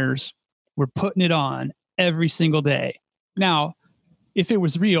entertainers were putting it on every single day. Now, if it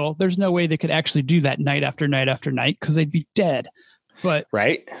was real, there's no way they could actually do that night after night after night, because they'd be dead. But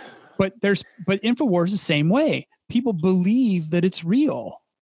right. But Infowars is the same way. People believe that it's real,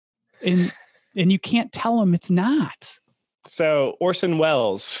 and you can't tell them it's not. So Orson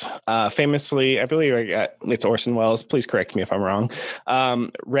Welles, famously, I believe it's Orson Welles, please correct me if I'm wrong,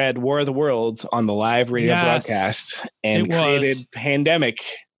 read War of the Worlds on the live radio broadcast and created Pandemic.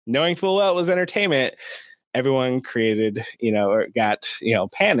 Knowing full well it was entertainment, everyone created, or got,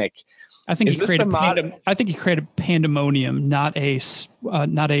 panic. I think he created pandemonium, not a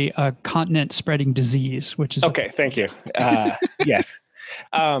continent spreading disease, which is okay. Thank you. Yes.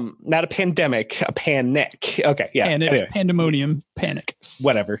 Not a pandemic, a panic. Okay, yeah. Anyway. Pandemonium, panic.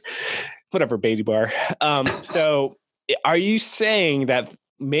 Whatever, baby bar. So are you saying that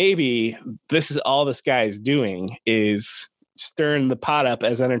maybe this is all this guy is doing is stirring the pot up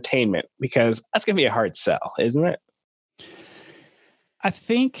as entertainment? Because that's going to be a hard sell, isn't it? I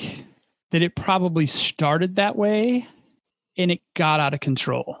think that it probably started that way and it got out of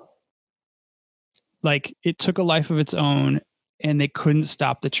control. Like, it took a life of its own, and they couldn't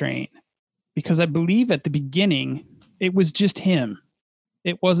stop the train, because I believe at the beginning it was just him.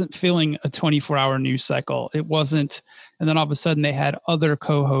 It wasn't filling a 24-hour news cycle. It wasn't. And then all of a sudden they had other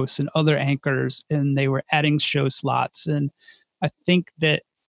co-hosts and other anchors, and they were adding show slots. And I think that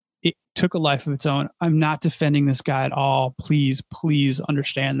it took a life of its own. I'm not defending this guy at all. Please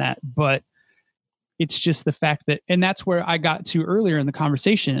understand that. But it's just the fact that, and that's where I got to earlier in the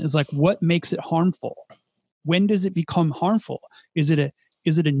conversation, is like, what makes it harmful? When does it become harmful? Is it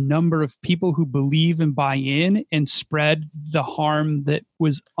a number of people who believe and buy in and spread the harm that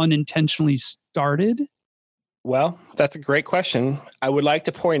was unintentionally started? Well, that's a great question. I would like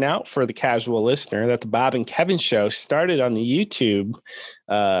to point out for the casual listener that the Bob and Kevin show started on the YouTube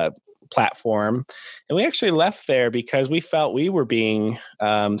platform, and we actually left there because we felt we were being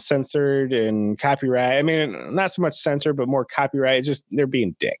censored and copyright. I mean, not so much censored, but more copyright. It's just they're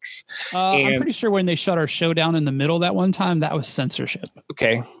being dicks. I'm pretty sure when they shut our show down in the middle that one time, that was censorship.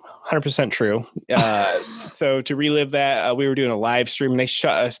 Okay, 100% true. So to relive that, we were doing a live stream, and they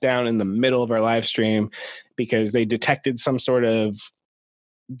shut us down in the middle of our live stream because they detected some sort of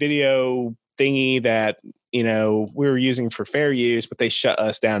video thingy that we were using for fair use, but they shut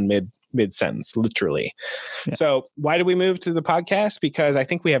us down mid-sentence, literally. Yeah. So why did we move to the podcast? Because I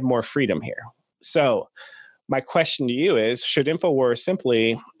think we have more freedom here. So my question to you is, should InfoWars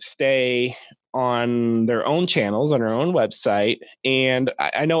simply stay on their own channels, on their own website? And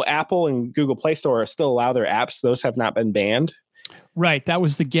I know Apple and Google Play Store still allow their apps. Those have not been banned. Right. That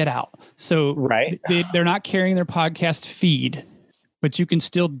was the get out. So right. They're not carrying their podcast feed but you can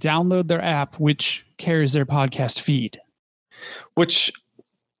still download their app, which carries their podcast feed. Which,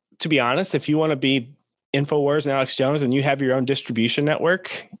 to be honest, if you want to be Infowars and Alex Jones and you have your own distribution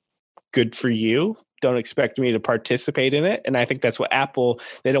network, good for you. Don't expect me to participate in it. And I think that's what Apple,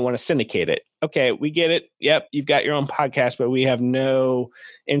 they don't want to syndicate it. Okay, we get it. Yep, you've got your own podcast, but we have no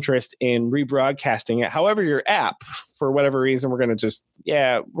interest in rebroadcasting it. However, your app, for whatever reason, we're going to just,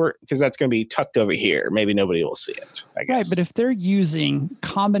 because that's going to be tucked over here. Maybe nobody will see it, I guess. Right, but if they're using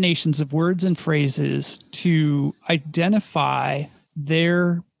combinations of words and phrases to identify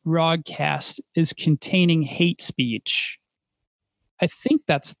their broadcast as containing hate speech, I think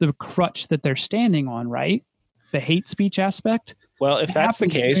that's the crutch that they're standing on, right? The hate speech aspect. Well, if that's the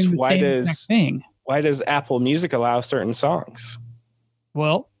case, why does Apple Music allow certain songs?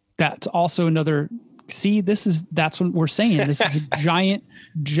 Well, that's also another. See, that's what we're saying. This is a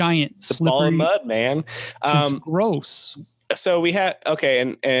giant slippery ball of mud, man. It's gross. So we had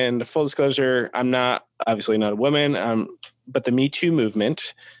and full disclosure, I'm obviously not a woman, but the Me Too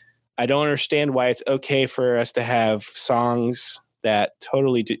movement. I don't understand why it's okay for us to have songs that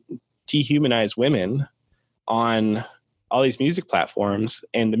totally dehumanize women on all these music platforms,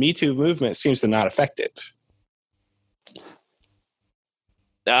 and the Me Too movement seems to not affect it.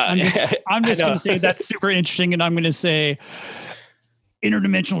 I'm just going to say that's super interesting, and I'm going to say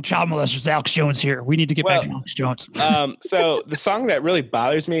interdimensional child molesters. Alex Jones here. We need to get back to Alex Jones. So the song that really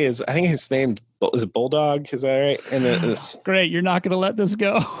bothers me is, I think his name is it Bulldog? Is that right? And great. You're not going to let this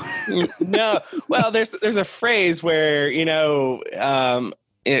go. No. Well, there's a phrase where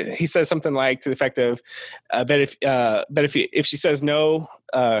he says something like to the effect of, "Bet if she says no,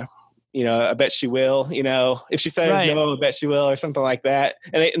 I bet she will. If she says no, I bet she will," or something like that.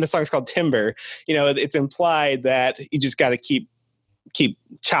 And the song's called Timber. It's implied that you just got to keep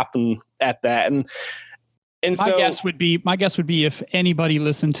chopping at that. And my guess would be if anybody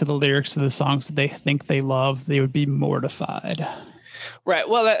listened to the lyrics to the songs that they think they love, they would be mortified. Right.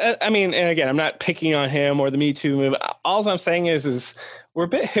 Well, and again, I'm not picking on him or the Me Too movement. All I'm saying is we're a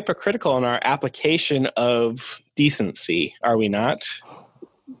bit hypocritical in our application of decency, are we not?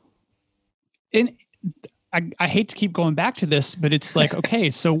 And I hate to keep going back to this, but it's like, okay,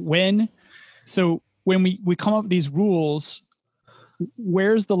 so when we come up with these rules,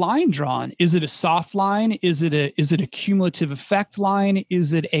 where's the line drawn? Is it a soft line? Is it a cumulative effect line?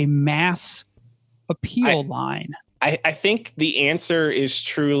 Is it a mass appeal line? I think the answer is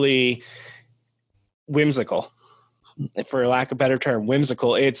truly whimsical, for lack of a better term,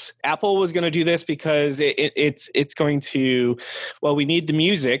 whimsical. It's Apple was going to do this because it's going to, we need the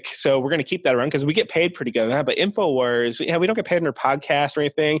music, so we're going to keep that around because we get paid pretty good on that. But Infowars, we don't get paid on our podcast or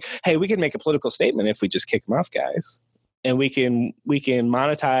anything. Hey, we can make a political statement if we just kick them off, guys. And we can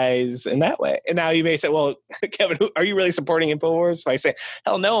monetize in that way. And now you may say, well, Kevin, are you really supporting Infowars? If I say,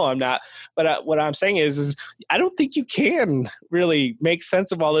 hell no, I'm not. But what I'm saying is I don't think you can really make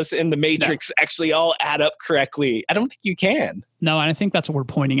sense of all this in the matrix actually all add up correctly. I don't think you can. No, and I think that's what we're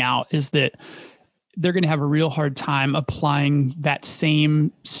pointing out is that they're going to have a real hard time applying that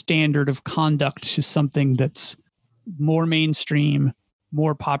same standard of conduct to something that's more mainstream,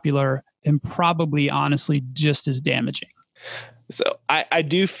 more popular, and probably, honestly, just as damaging. So I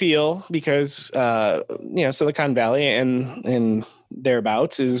do feel because, Silicon Valley and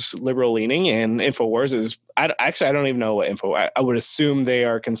thereabouts is liberal leaning, and Infowars is, I don't even know what I would assume they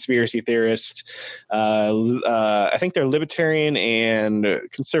are conspiracy theorists. I think they're libertarian and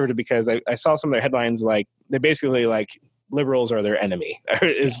conservative because I saw some of their headlines, like they basically like liberals are their enemy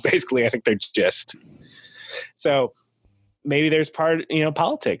is basically, I think they're just. So maybe there's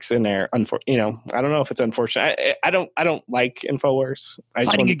politics in there. I don't know if it's unfortunate. I don't like Infowars.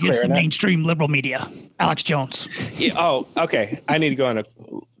 Fighting against the mainstream liberal media. Alex Jones. Yeah, oh, okay. I need to go on a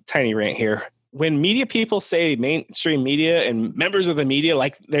tiny rant here. When media people say mainstream media and members of the media,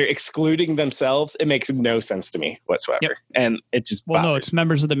 like they're excluding themselves, it makes no sense to me whatsoever. Yep. And it just no, it's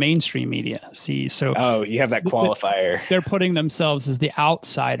members of the mainstream media. See, so you have that qualifier. They're putting themselves as the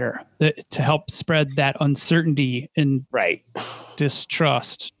outsider to help spread that uncertainty and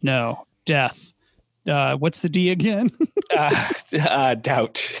distrust. No, death. What's the D again? Doubt.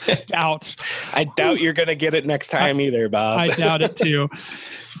 Doubt. I doubt you're going to get it next time either, Bob. I doubt it too.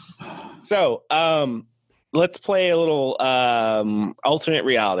 So, let's play a little alternate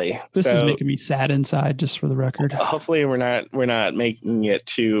reality. This is making me sad inside, just for the record. Hopefully, we're not making it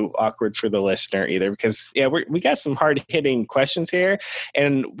too awkward for the listener either, because we got some hard hitting questions here,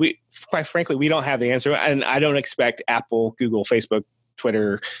 and quite frankly we don't have the answer, and I don't expect Apple, Google, Facebook,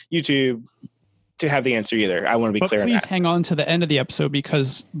 Twitter, YouTube to have the answer either. I want to be clear on that. Please hang on to the end of the episode,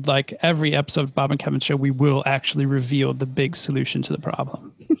 because like every episode of Bob and Kevin Show, we will actually reveal the big solution to the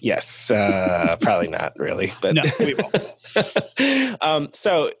problem. Yes. Probably not really, but no, we won't.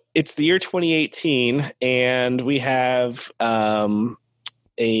 So it's the year 2018 and we have alternate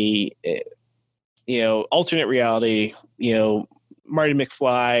reality, Marty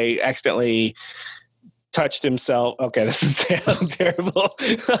McFly accidentally touched himself. Okay, this is terrible.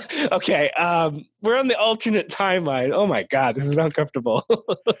 Okay, we're on the alternate timeline. Oh my God, this is uncomfortable.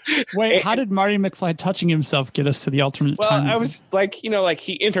 Wait, how did Marty McFly touching himself get us to the alternate timeline? Well, I was like, he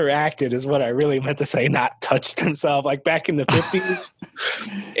interacted is what I really meant to say, not touched himself, like back in the 50s.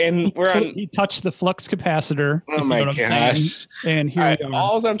 And he touched the flux capacitor. Oh my gosh. And here we go.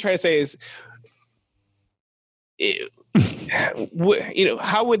 All I'm trying to say is,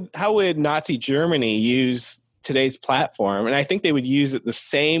 how would Nazi Germany use today's platform? And I think they would use it the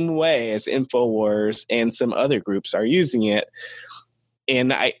same way as Infowars and some other groups are using it.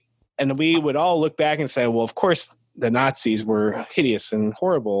 And we would all look back and say, well, of course the Nazis were hideous and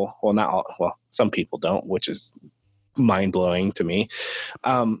horrible. Well, not all. Well, some people don't, which is mind blowing to me.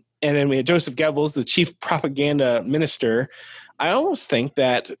 And then we had Joseph Goebbels, the chief propaganda minister. I almost think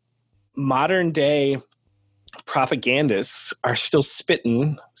that modern day propagandists are still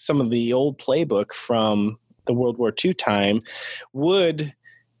spitting some of the old playbook from the World War II time. Would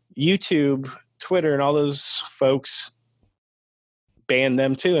YouTube, Twitter, and all those folks ban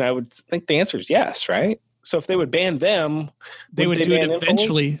them too? And I would think the answer is yes, right? So if they would ban them, they would do it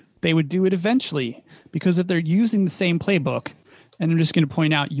eventually. They would do it eventually, because if they're using the same playbook, and I'm just going to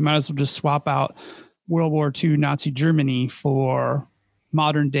point out, you might as well just swap out World War II Nazi Germany for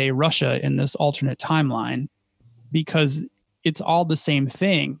modern day Russia in this alternate timeline, because it's all the same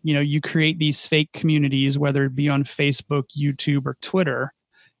thing. You create these fake communities, whether it be on Facebook, YouTube, or Twitter,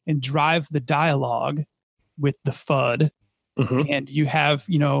 and drive the dialogue with the FUD. Mm-hmm. And you have,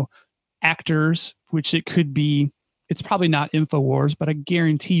 actors, which it's probably not Infowars, but I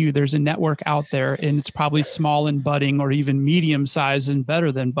guarantee you there's a network out there, and it's probably small and budding, or even medium sized and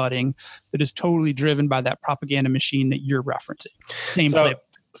better than budding, that is totally driven by that propaganda machine that you're referencing. Same playbook.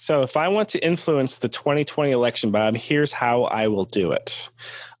 So if I want to influence the 2020 election, Bob, here's how I will do it.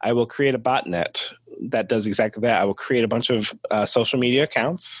 I will create a botnet that does exactly that. I will create a bunch of social media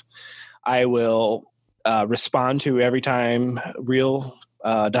accounts. I will respond to every time real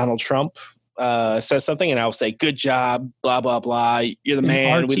Donald Trump says something, and I'll say, good job, blah, blah, blah. You're the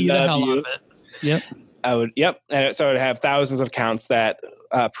man. We love you. Yep. And so I would have thousands of accounts that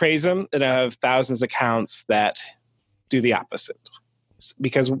praise him, and I have thousands of accounts that do the opposite.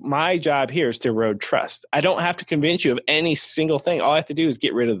 Because my job here is to erode trust. I don't have to convince you of any single thing. All I have to do is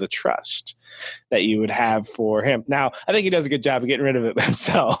get rid of the trust that you would have for him. Now, I think he does a good job of getting rid of it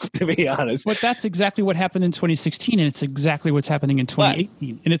himself, to be honest. But that's exactly what happened in 2016, and it's exactly what's happening in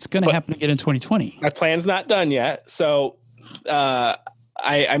 2018, and it's going to happen again in 2020. My plan's not done yet, so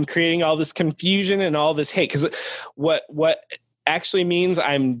I'm creating all this confusion and all this hate. Because what actually means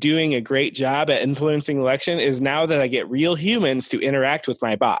I'm doing a great job at influencing election is now that I get real humans to interact with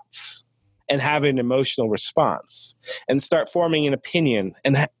my bots and have an emotional response and start forming an opinion.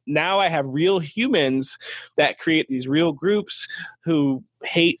 And now I have real humans that create these real groups who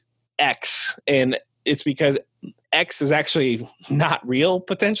hate X. And it's because X is actually not real,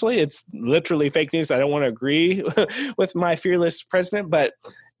 potentially. It's literally fake news. I don't want to agree with my fearless president, but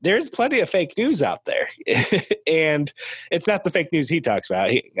there's plenty of fake news out there. And it's not the fake news he talks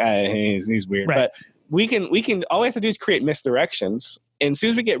about. He's weird. Right. But we can, all we have to do is create misdirections. And as soon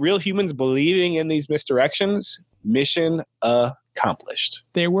as we get real humans believing in these misdirections, mission accomplished.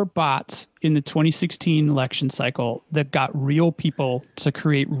 There were bots in the 2016 election cycle that got real people to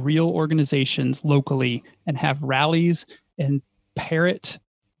create real organizations locally and have rallies and parrot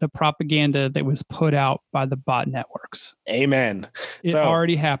the propaganda that was put out by the bot networks. Amen. It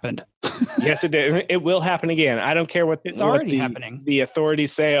already happened. Yes, it did. It will happen again. I don't care what happening. The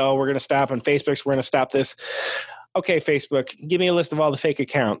authorities say, oh, we're going to stop on Facebook's, we're going to stop this. Okay, Facebook, give me a list of all the fake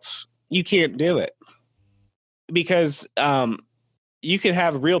accounts. You can't do it. Because you could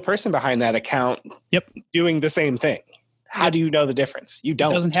have a real person behind that account doing the same thing. How do you know the difference? You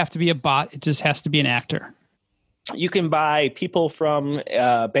don't. It doesn't have to be a bot. It just has to be an actor. You can buy people from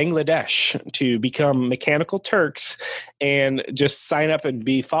Bangladesh to become mechanical Turks and just sign up and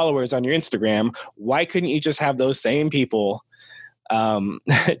be followers on your Instagram. Why couldn't you just have those same people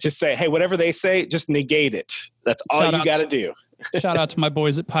just say, hey, whatever they say, just negate it. That's all you got to do. Shout out to my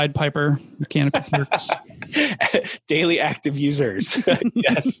boys at Pied Piper, Mechanical Turks. Daily active users.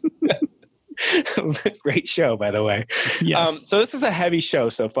 Yes. Great show, by the way. Yes. So this is a heavy show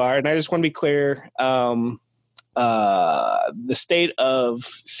so far, and I just want to be clear. The state of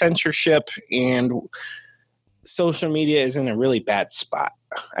censorship and social media is in a really bad spot,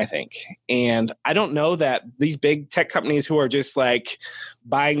 I think. And I don't know that these big tech companies who are just like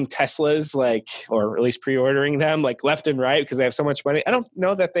buying Teslas, like, or at least pre-ordering them like left and right because they have so much money, I don't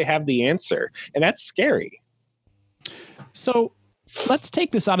know that they have the answer. And that's scary. So let's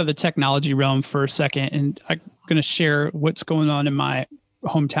take this out of the technology realm for a second. And I'm going to share what's going on in my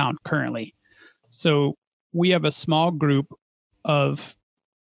hometown currently. So we have a small group of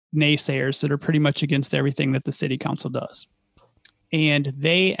naysayers that are pretty much against everything that the city council does. And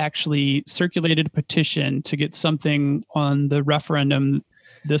they actually circulated a petition to get something on the referendum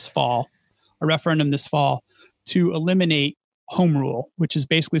this fall, to eliminate home rule, which is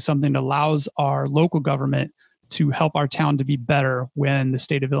basically something that allows our local government to help our town to be better when the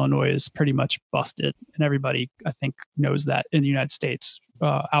state of Illinois is pretty much busted. And everybody, I think, knows that in the United States.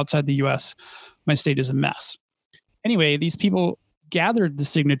 Outside the U.S., my state is a mess. Anyway, these people gathered the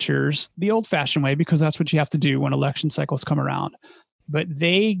signatures the old-fashioned way because that's what you have to do when election cycles come around. But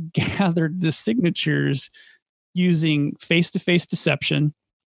they gathered the signatures using face-to-face deception,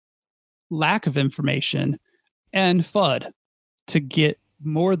 lack of information, and FUD to get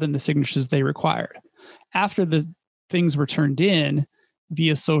more than the signatures they required. After the things were turned in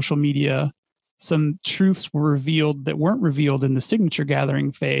via social media, some truths were revealed that weren't revealed in the signature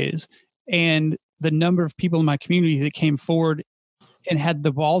gathering phase. And the number of people in my community that came forward and had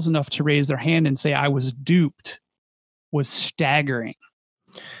the balls enough to raise their hand and say, I was duped, was staggering.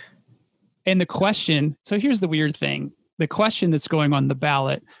 And the question, so here's the weird thing. The question that's going on the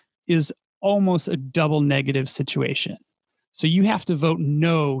ballot is almost a double negative situation. So you have to vote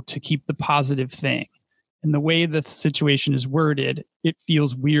no to keep the positive thing. And the way the situation is worded, it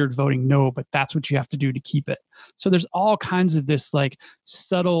feels weird voting no, but that's what you have to do to keep it. So there's all kinds of this like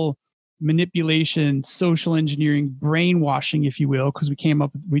subtle manipulation, social engineering, brainwashing, if you will, because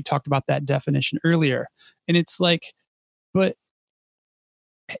we talked about that definition earlier. And it's like, but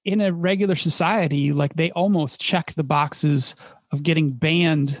in a regular society, like they almost check the boxes of getting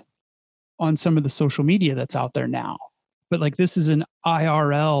banned on some of the social media that's out there now. But like this is an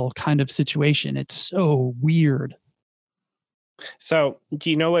IRL kind of situation. It's so weird. So do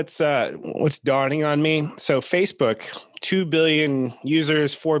you know what's dawning on me? So Facebook, 2 billion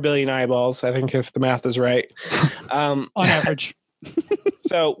users, 4 billion eyeballs, I think if the math is right. On average.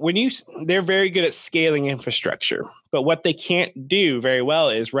 So they're very good at scaling infrastructure, but what they can't do very well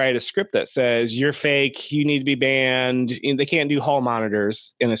is write a script that says you're fake, you need to be banned. They can't do hall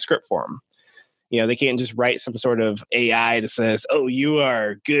monitors in a script form. They can't just write some sort of AI that says, oh, you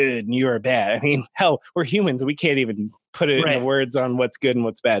are good and you are bad. I mean, hell, we're humans. We can't even put it in the words on what's good and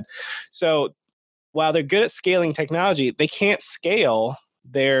what's bad. So while they're good at scaling technology, they can't scale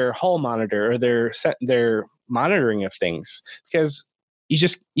their hall monitor or their monitoring of things because you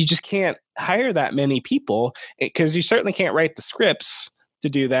just can't hire that many people because you certainly can't write the scripts to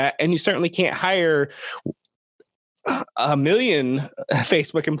do that. And you certainly can't hire 1 million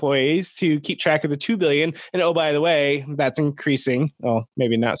Facebook employees to keep track of the 2 billion. And oh, by the way, that's increasing. Oh,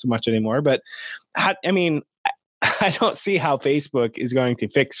 maybe not so much anymore. But I don't see how Facebook is going to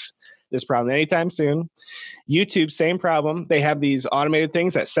fix this problem anytime soon. YouTube, same problem. They have these automated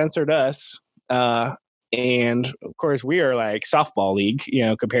things that censored us. And of course, we are like softball league,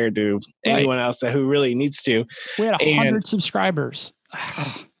 compared to anyone else who really needs to. We had 100 subscribers.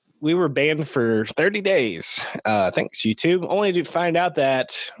 We were banned for 30 days. Thanks, YouTube. Only to find out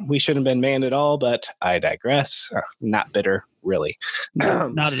that we shouldn't have been banned at all, but I digress. Not bitter, really. No,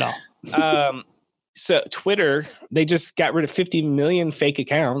 not at all. So Twitter, they just got rid of 50 million fake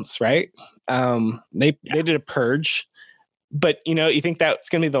accounts, right? They did a purge. But, you think that's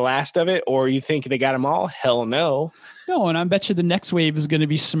going to be the last of it? Or you think they got them all? Hell no. No, and I bet you the next wave is going to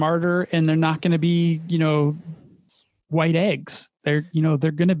be smarter and they're not going to be, white eggs. They're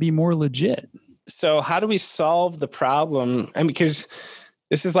going to be more legit. So how do we solve the problem? I mean, because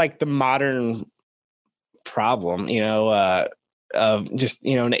this is like the modern problem, just,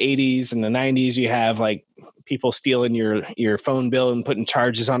 in the 80s and the 90s, you have like people stealing your phone bill and putting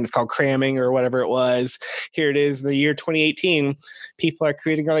charges on. It's called cramming or whatever it was. Here it is, the year 2018. People are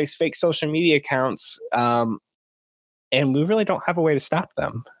creating all these fake social media accounts. And we really don't have a way to stop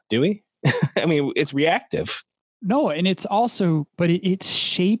them, do we? I mean, it's reactive. No, and it's also, but it's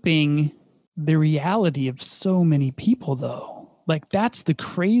shaping the reality of so many people, though. Like, that's the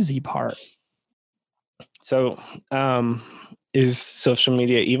crazy part. So, is social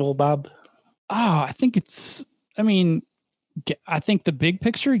media evil, Bob? Oh, I think I think the big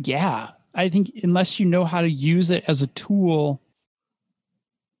picture, yeah. I think unless you know how to use it as a tool,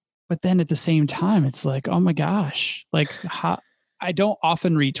 but then at the same time, it's like, oh my gosh, like I don't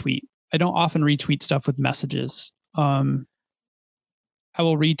often retweet. I don't often retweet stuff with messages. I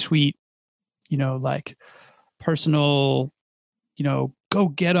will retweet, like personal, go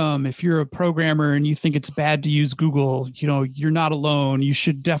get them. If you're a programmer and you think it's bad to use Google, you're not alone. You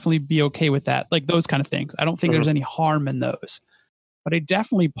should definitely be okay with that. Like those kind of things. I don't think there's any harm in those, but I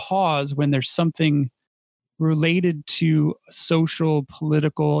definitely pause when there's something related to a social,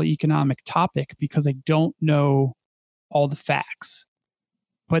 political, economic topic because I don't know all the facts.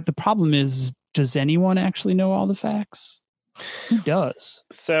 But the problem is, does anyone actually know all the facts? Who does?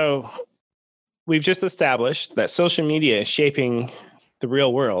 So we've just established that social media is shaping the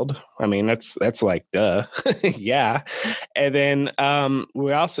real world. I mean, that's like duh. Yeah. And then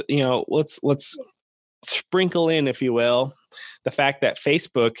we also, let's sprinkle in, if you will, the fact that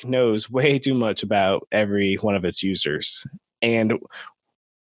Facebook knows way too much about every one of its users. And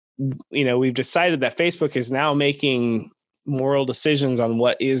we've decided that Facebook is now making moral decisions on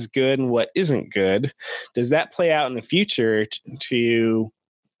what is good and what isn't good. Does that play out in the future to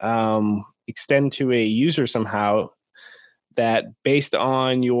extend to a user somehow that based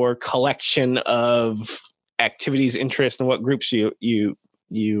on your collection of activities, interests, and what groups you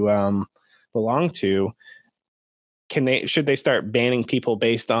belong to, should they start banning people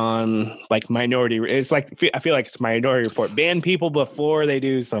based on like minority? It's like, I feel like it's Minority Report. Ban people before they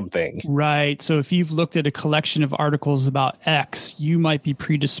do something. Right. So if you've looked at a collection of articles about X, you might be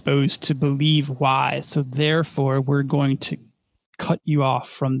predisposed to believe Y. So therefore, we're going to cut you off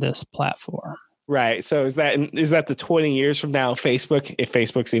from this platform. Right. So is that the 20 years from now, Facebook, if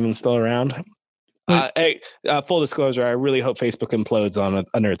Facebook's even still around? Full disclosure, I really hope Facebook implodes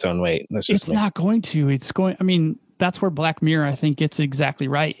under its own weight. It's not going to. It's going. I mean, that's where Black Mirror, I think, gets exactly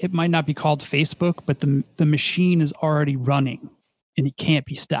right. It might not be called Facebook, but the machine is already running, and it can't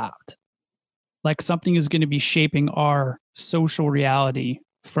be stopped. Like something is going to be shaping our social reality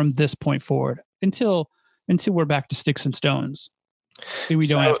from this point forward until we're back to sticks and stones. We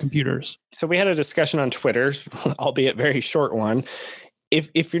don't have computers. So we had a discussion on Twitter, albeit very short one.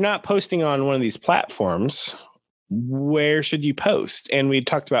 If you're not posting on one of these platforms, where should you post? And we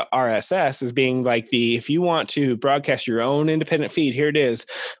talked about RSS as being like if you want to broadcast your own independent feed, here it is.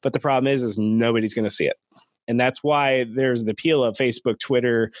 But the problem is nobody's going to see it. And that's why there's the appeal of Facebook,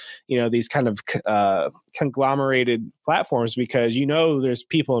 Twitter, these kind of conglomerated platforms, because there's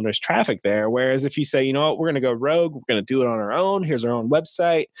people and there's traffic there. Whereas if you say, you know what, we're going to go rogue, we're going to do it on our own, here's our own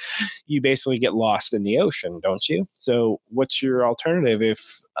website, you basically get lost in the ocean, don't you? So what's your alternative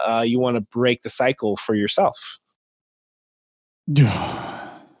if you want to break the cycle for yourself?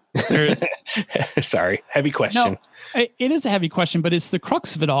 Sorry, heavy question. No, it is a heavy question, but it's the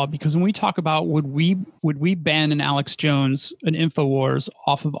crux of it all, because when we talk about would we ban an Alex Jones, an Infowars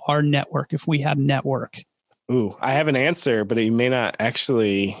off of our network if we had a network? Ooh, I have an answer, but you may not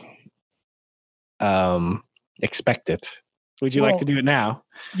actually expect it. Would you like to do it now?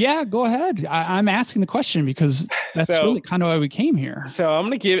 Yeah, go ahead. I'm asking the question because that's really kind of why we came here. So I'm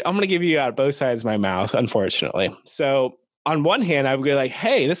gonna give you out both sides of my mouth, unfortunately. So on one hand, I would be like,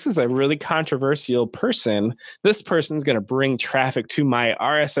 hey, this is a really controversial person. This person's going to bring traffic to my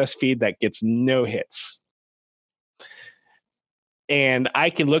RSS feed that gets no hits. And I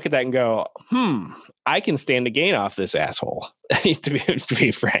can look at that and go, I can stand to gain off this asshole, to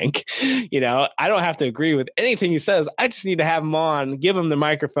be frank. I don't have to agree with anything he says. I just need to have him on, give him the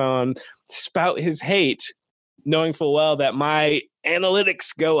microphone, spout his hate, knowing full well that my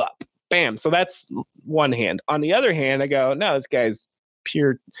analytics go up. Bam. So that's one hand. On the other hand, I go, no, this guy's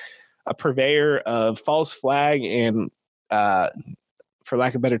a purveyor of false flag and, for lack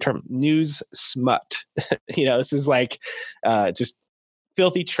of a better term, news smut. This is like just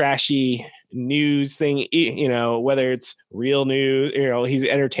filthy, trashy news thing, whether it's real news, he's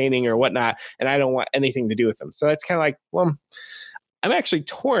entertaining or whatnot, and I don't want anything to do with him. So that's kind of like, well, I'm actually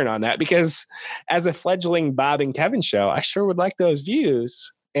torn on that, because as a fledgling Bob and Kevin show, I sure would like those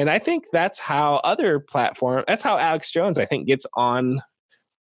views. And I think that's how that's how Alex Jones, I think, gets on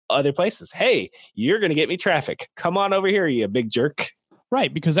other places. Hey, you're going to get me traffic. Come on over here, you big jerk.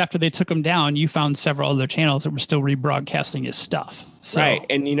 Right, because after they took him down, you found several other channels that were still rebroadcasting his stuff. So, right,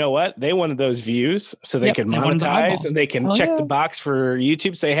 and you know what? They wanted those views so they could monetize, and they can check the box for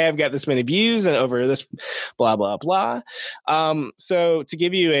YouTube, say, hey, I've got this many views and over this blah, blah, blah. So to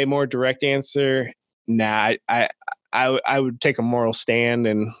give you a more direct answer, nah, I would take a moral stand,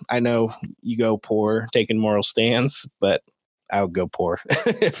 and I know you go poor taking moral stands, but I would go poor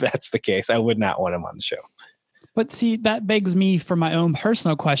if that's the case. I would not want him on the show. But see, that begs me for my own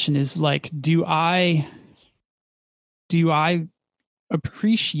personal question is like, do I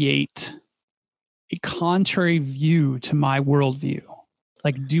appreciate a contrary view to my worldview?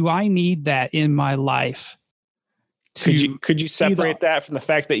 Like, do I need that in my life? Could you separate that from the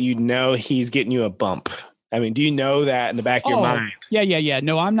fact that he's getting you a bump? I mean, do you know that in the back of your mind? Yeah.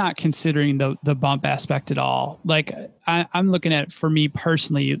 No, I'm not considering the bump aspect at all. Like, I'm looking at it for me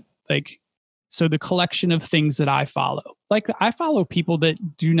personally, like, so the collection of things that I follow. Like, I follow people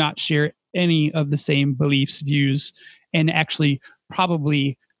that do not share any of the same beliefs, views, and actually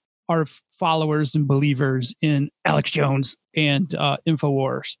probably are followers and believers in Alex Jones and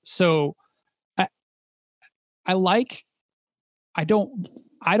Infowars. So I don't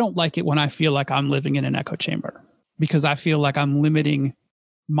like it when I feel like I'm living in an echo chamber, because I feel like I'm limiting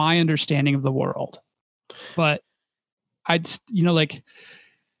my understanding of the world. But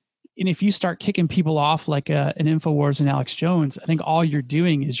and if you start kicking people off like an Infowars and Alex Jones, I think all you're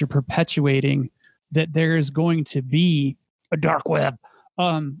doing is you're perpetuating that there is going to be a dark web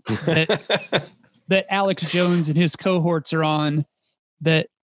that Alex Jones and his cohorts are on, that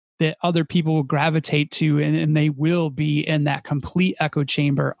other people will gravitate to, and they will be in that complete echo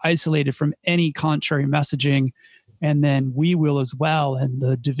chamber, isolated from any contrary messaging. And then we will as well. And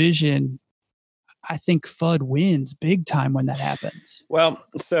the division, I think FUD wins big time when that happens. Well,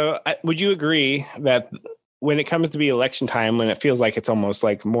 so would you agree that when it comes to be election time, when it feels like it's almost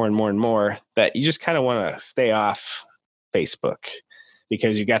like more and more and more, that you just kind of want to stay off Facebook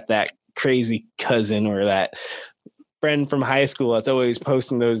because you got that crazy cousin or that friend from high school that's always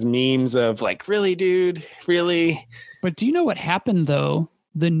posting those memes of like, really, dude, really? But do you know what happened though?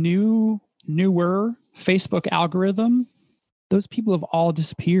 The newer Facebook algorithm, those people have all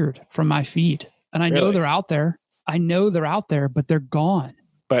disappeared from my feed. And I know they're out there. But they're gone.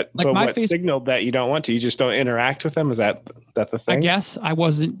 But what signaled that you don't want to? You just don't interact with them? Is that the thing? I guess I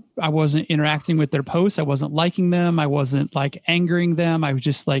wasn't interacting with their posts. I wasn't liking them. I wasn't like angering them. I was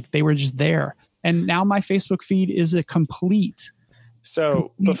just like, they were just there. And now my Facebook feed is a complete.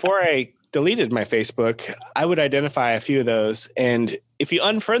 So before I deleted my Facebook, I would identify a few of those. And if you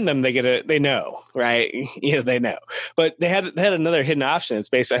unfriend them, they know, right? Yeah, they know. But they had another hidden option. It's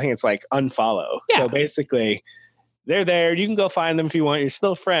basically, I think it's like unfollow. Yeah. So basically, they're there. You can go find them if you want. You're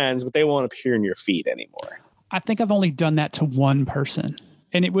still friends, but they won't appear in your feed anymore. I think I've only done that to one person.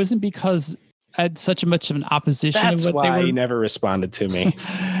 And it wasn't because I had such much of an opposition. That's why you never responded to me.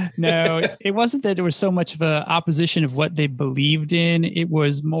 No, it wasn't that there was so much of an opposition of what they believed in. It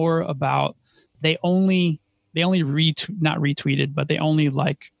was more about they only not retweeted, but they only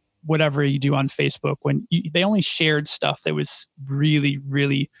like whatever you do on Facebook they only shared stuff that was really,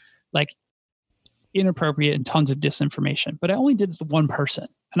 really like inappropriate and tons of disinformation. But I only did it to one person.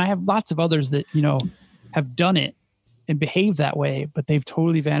 And I have lots of others that, have done it and behave that way, but they've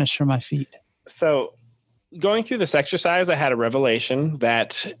totally vanished from my feed. So going through this exercise, I had a revelation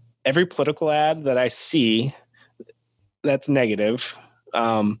that every political ad that I see that's negative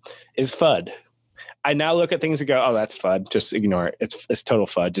is FUD. I now look at things and go, oh, that's FUD. Just ignore it. It's total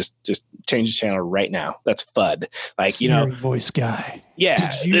FUD. Just change the channel right now. That's FUD. Like, Snary voice guy.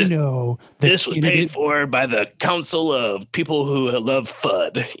 Yeah. Did you know that this was paid for by the Council of People Who Love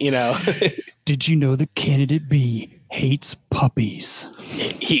FUD, Did you know that candidate B hates puppies?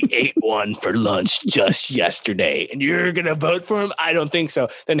 He ate one for lunch just yesterday, and you're going to vote for him? I don't think so.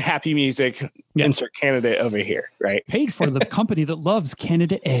 Then happy music, insert candidate over here, right? Paid for the company that loves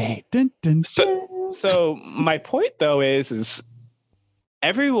candidate A. Dun, dun, dun. So my point, though, is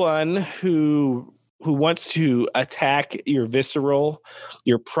everyone who wants to attack your visceral,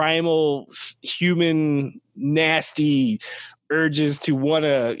 your primal human nasty urges to want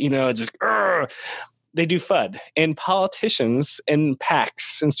to, just they do FUD. And politicians and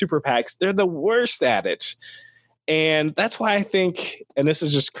PACs and super PACs, they're the worst at it. And that's why I think, and this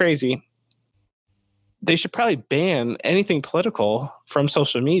is just crazy, they should probably ban anything political from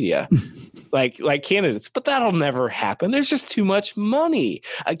social media, like candidates. But that'll never happen. There's just too much money.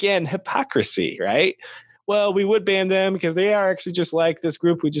 Again, hypocrisy, right? Well, we would ban them because they are actually just like this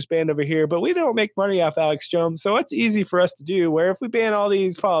group we just banned over here, but we don't make money off Alex Jones. So it's easy for us to do, where if we ban all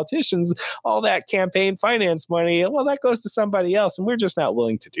these politicians, all that campaign finance money, well, that goes to somebody else. And we're just not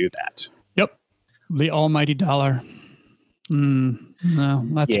willing to do that. Yep. The almighty dollar. No,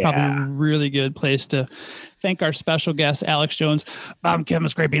 that's probably a really good place to thank our special guest, Alex Jones. Kevin,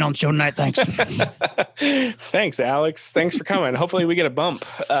 it's great being on the show tonight. Thanks. Thanks, Alex. Thanks for coming. Hopefully we get a bump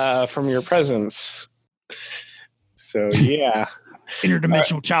from your presence. So, yeah.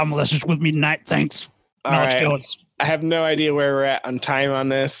 Interdimensional child molesters with me tonight. Thanks, Alex Jones. I have no idea where we're at on time on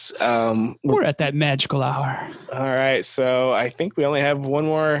this. We're at that magical hour. All right. So I think we only have one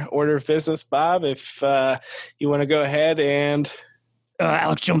more order of business, Bob. If you want to go ahead and...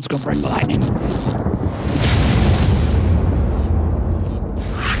 Alex Jones is going to bring the lightning.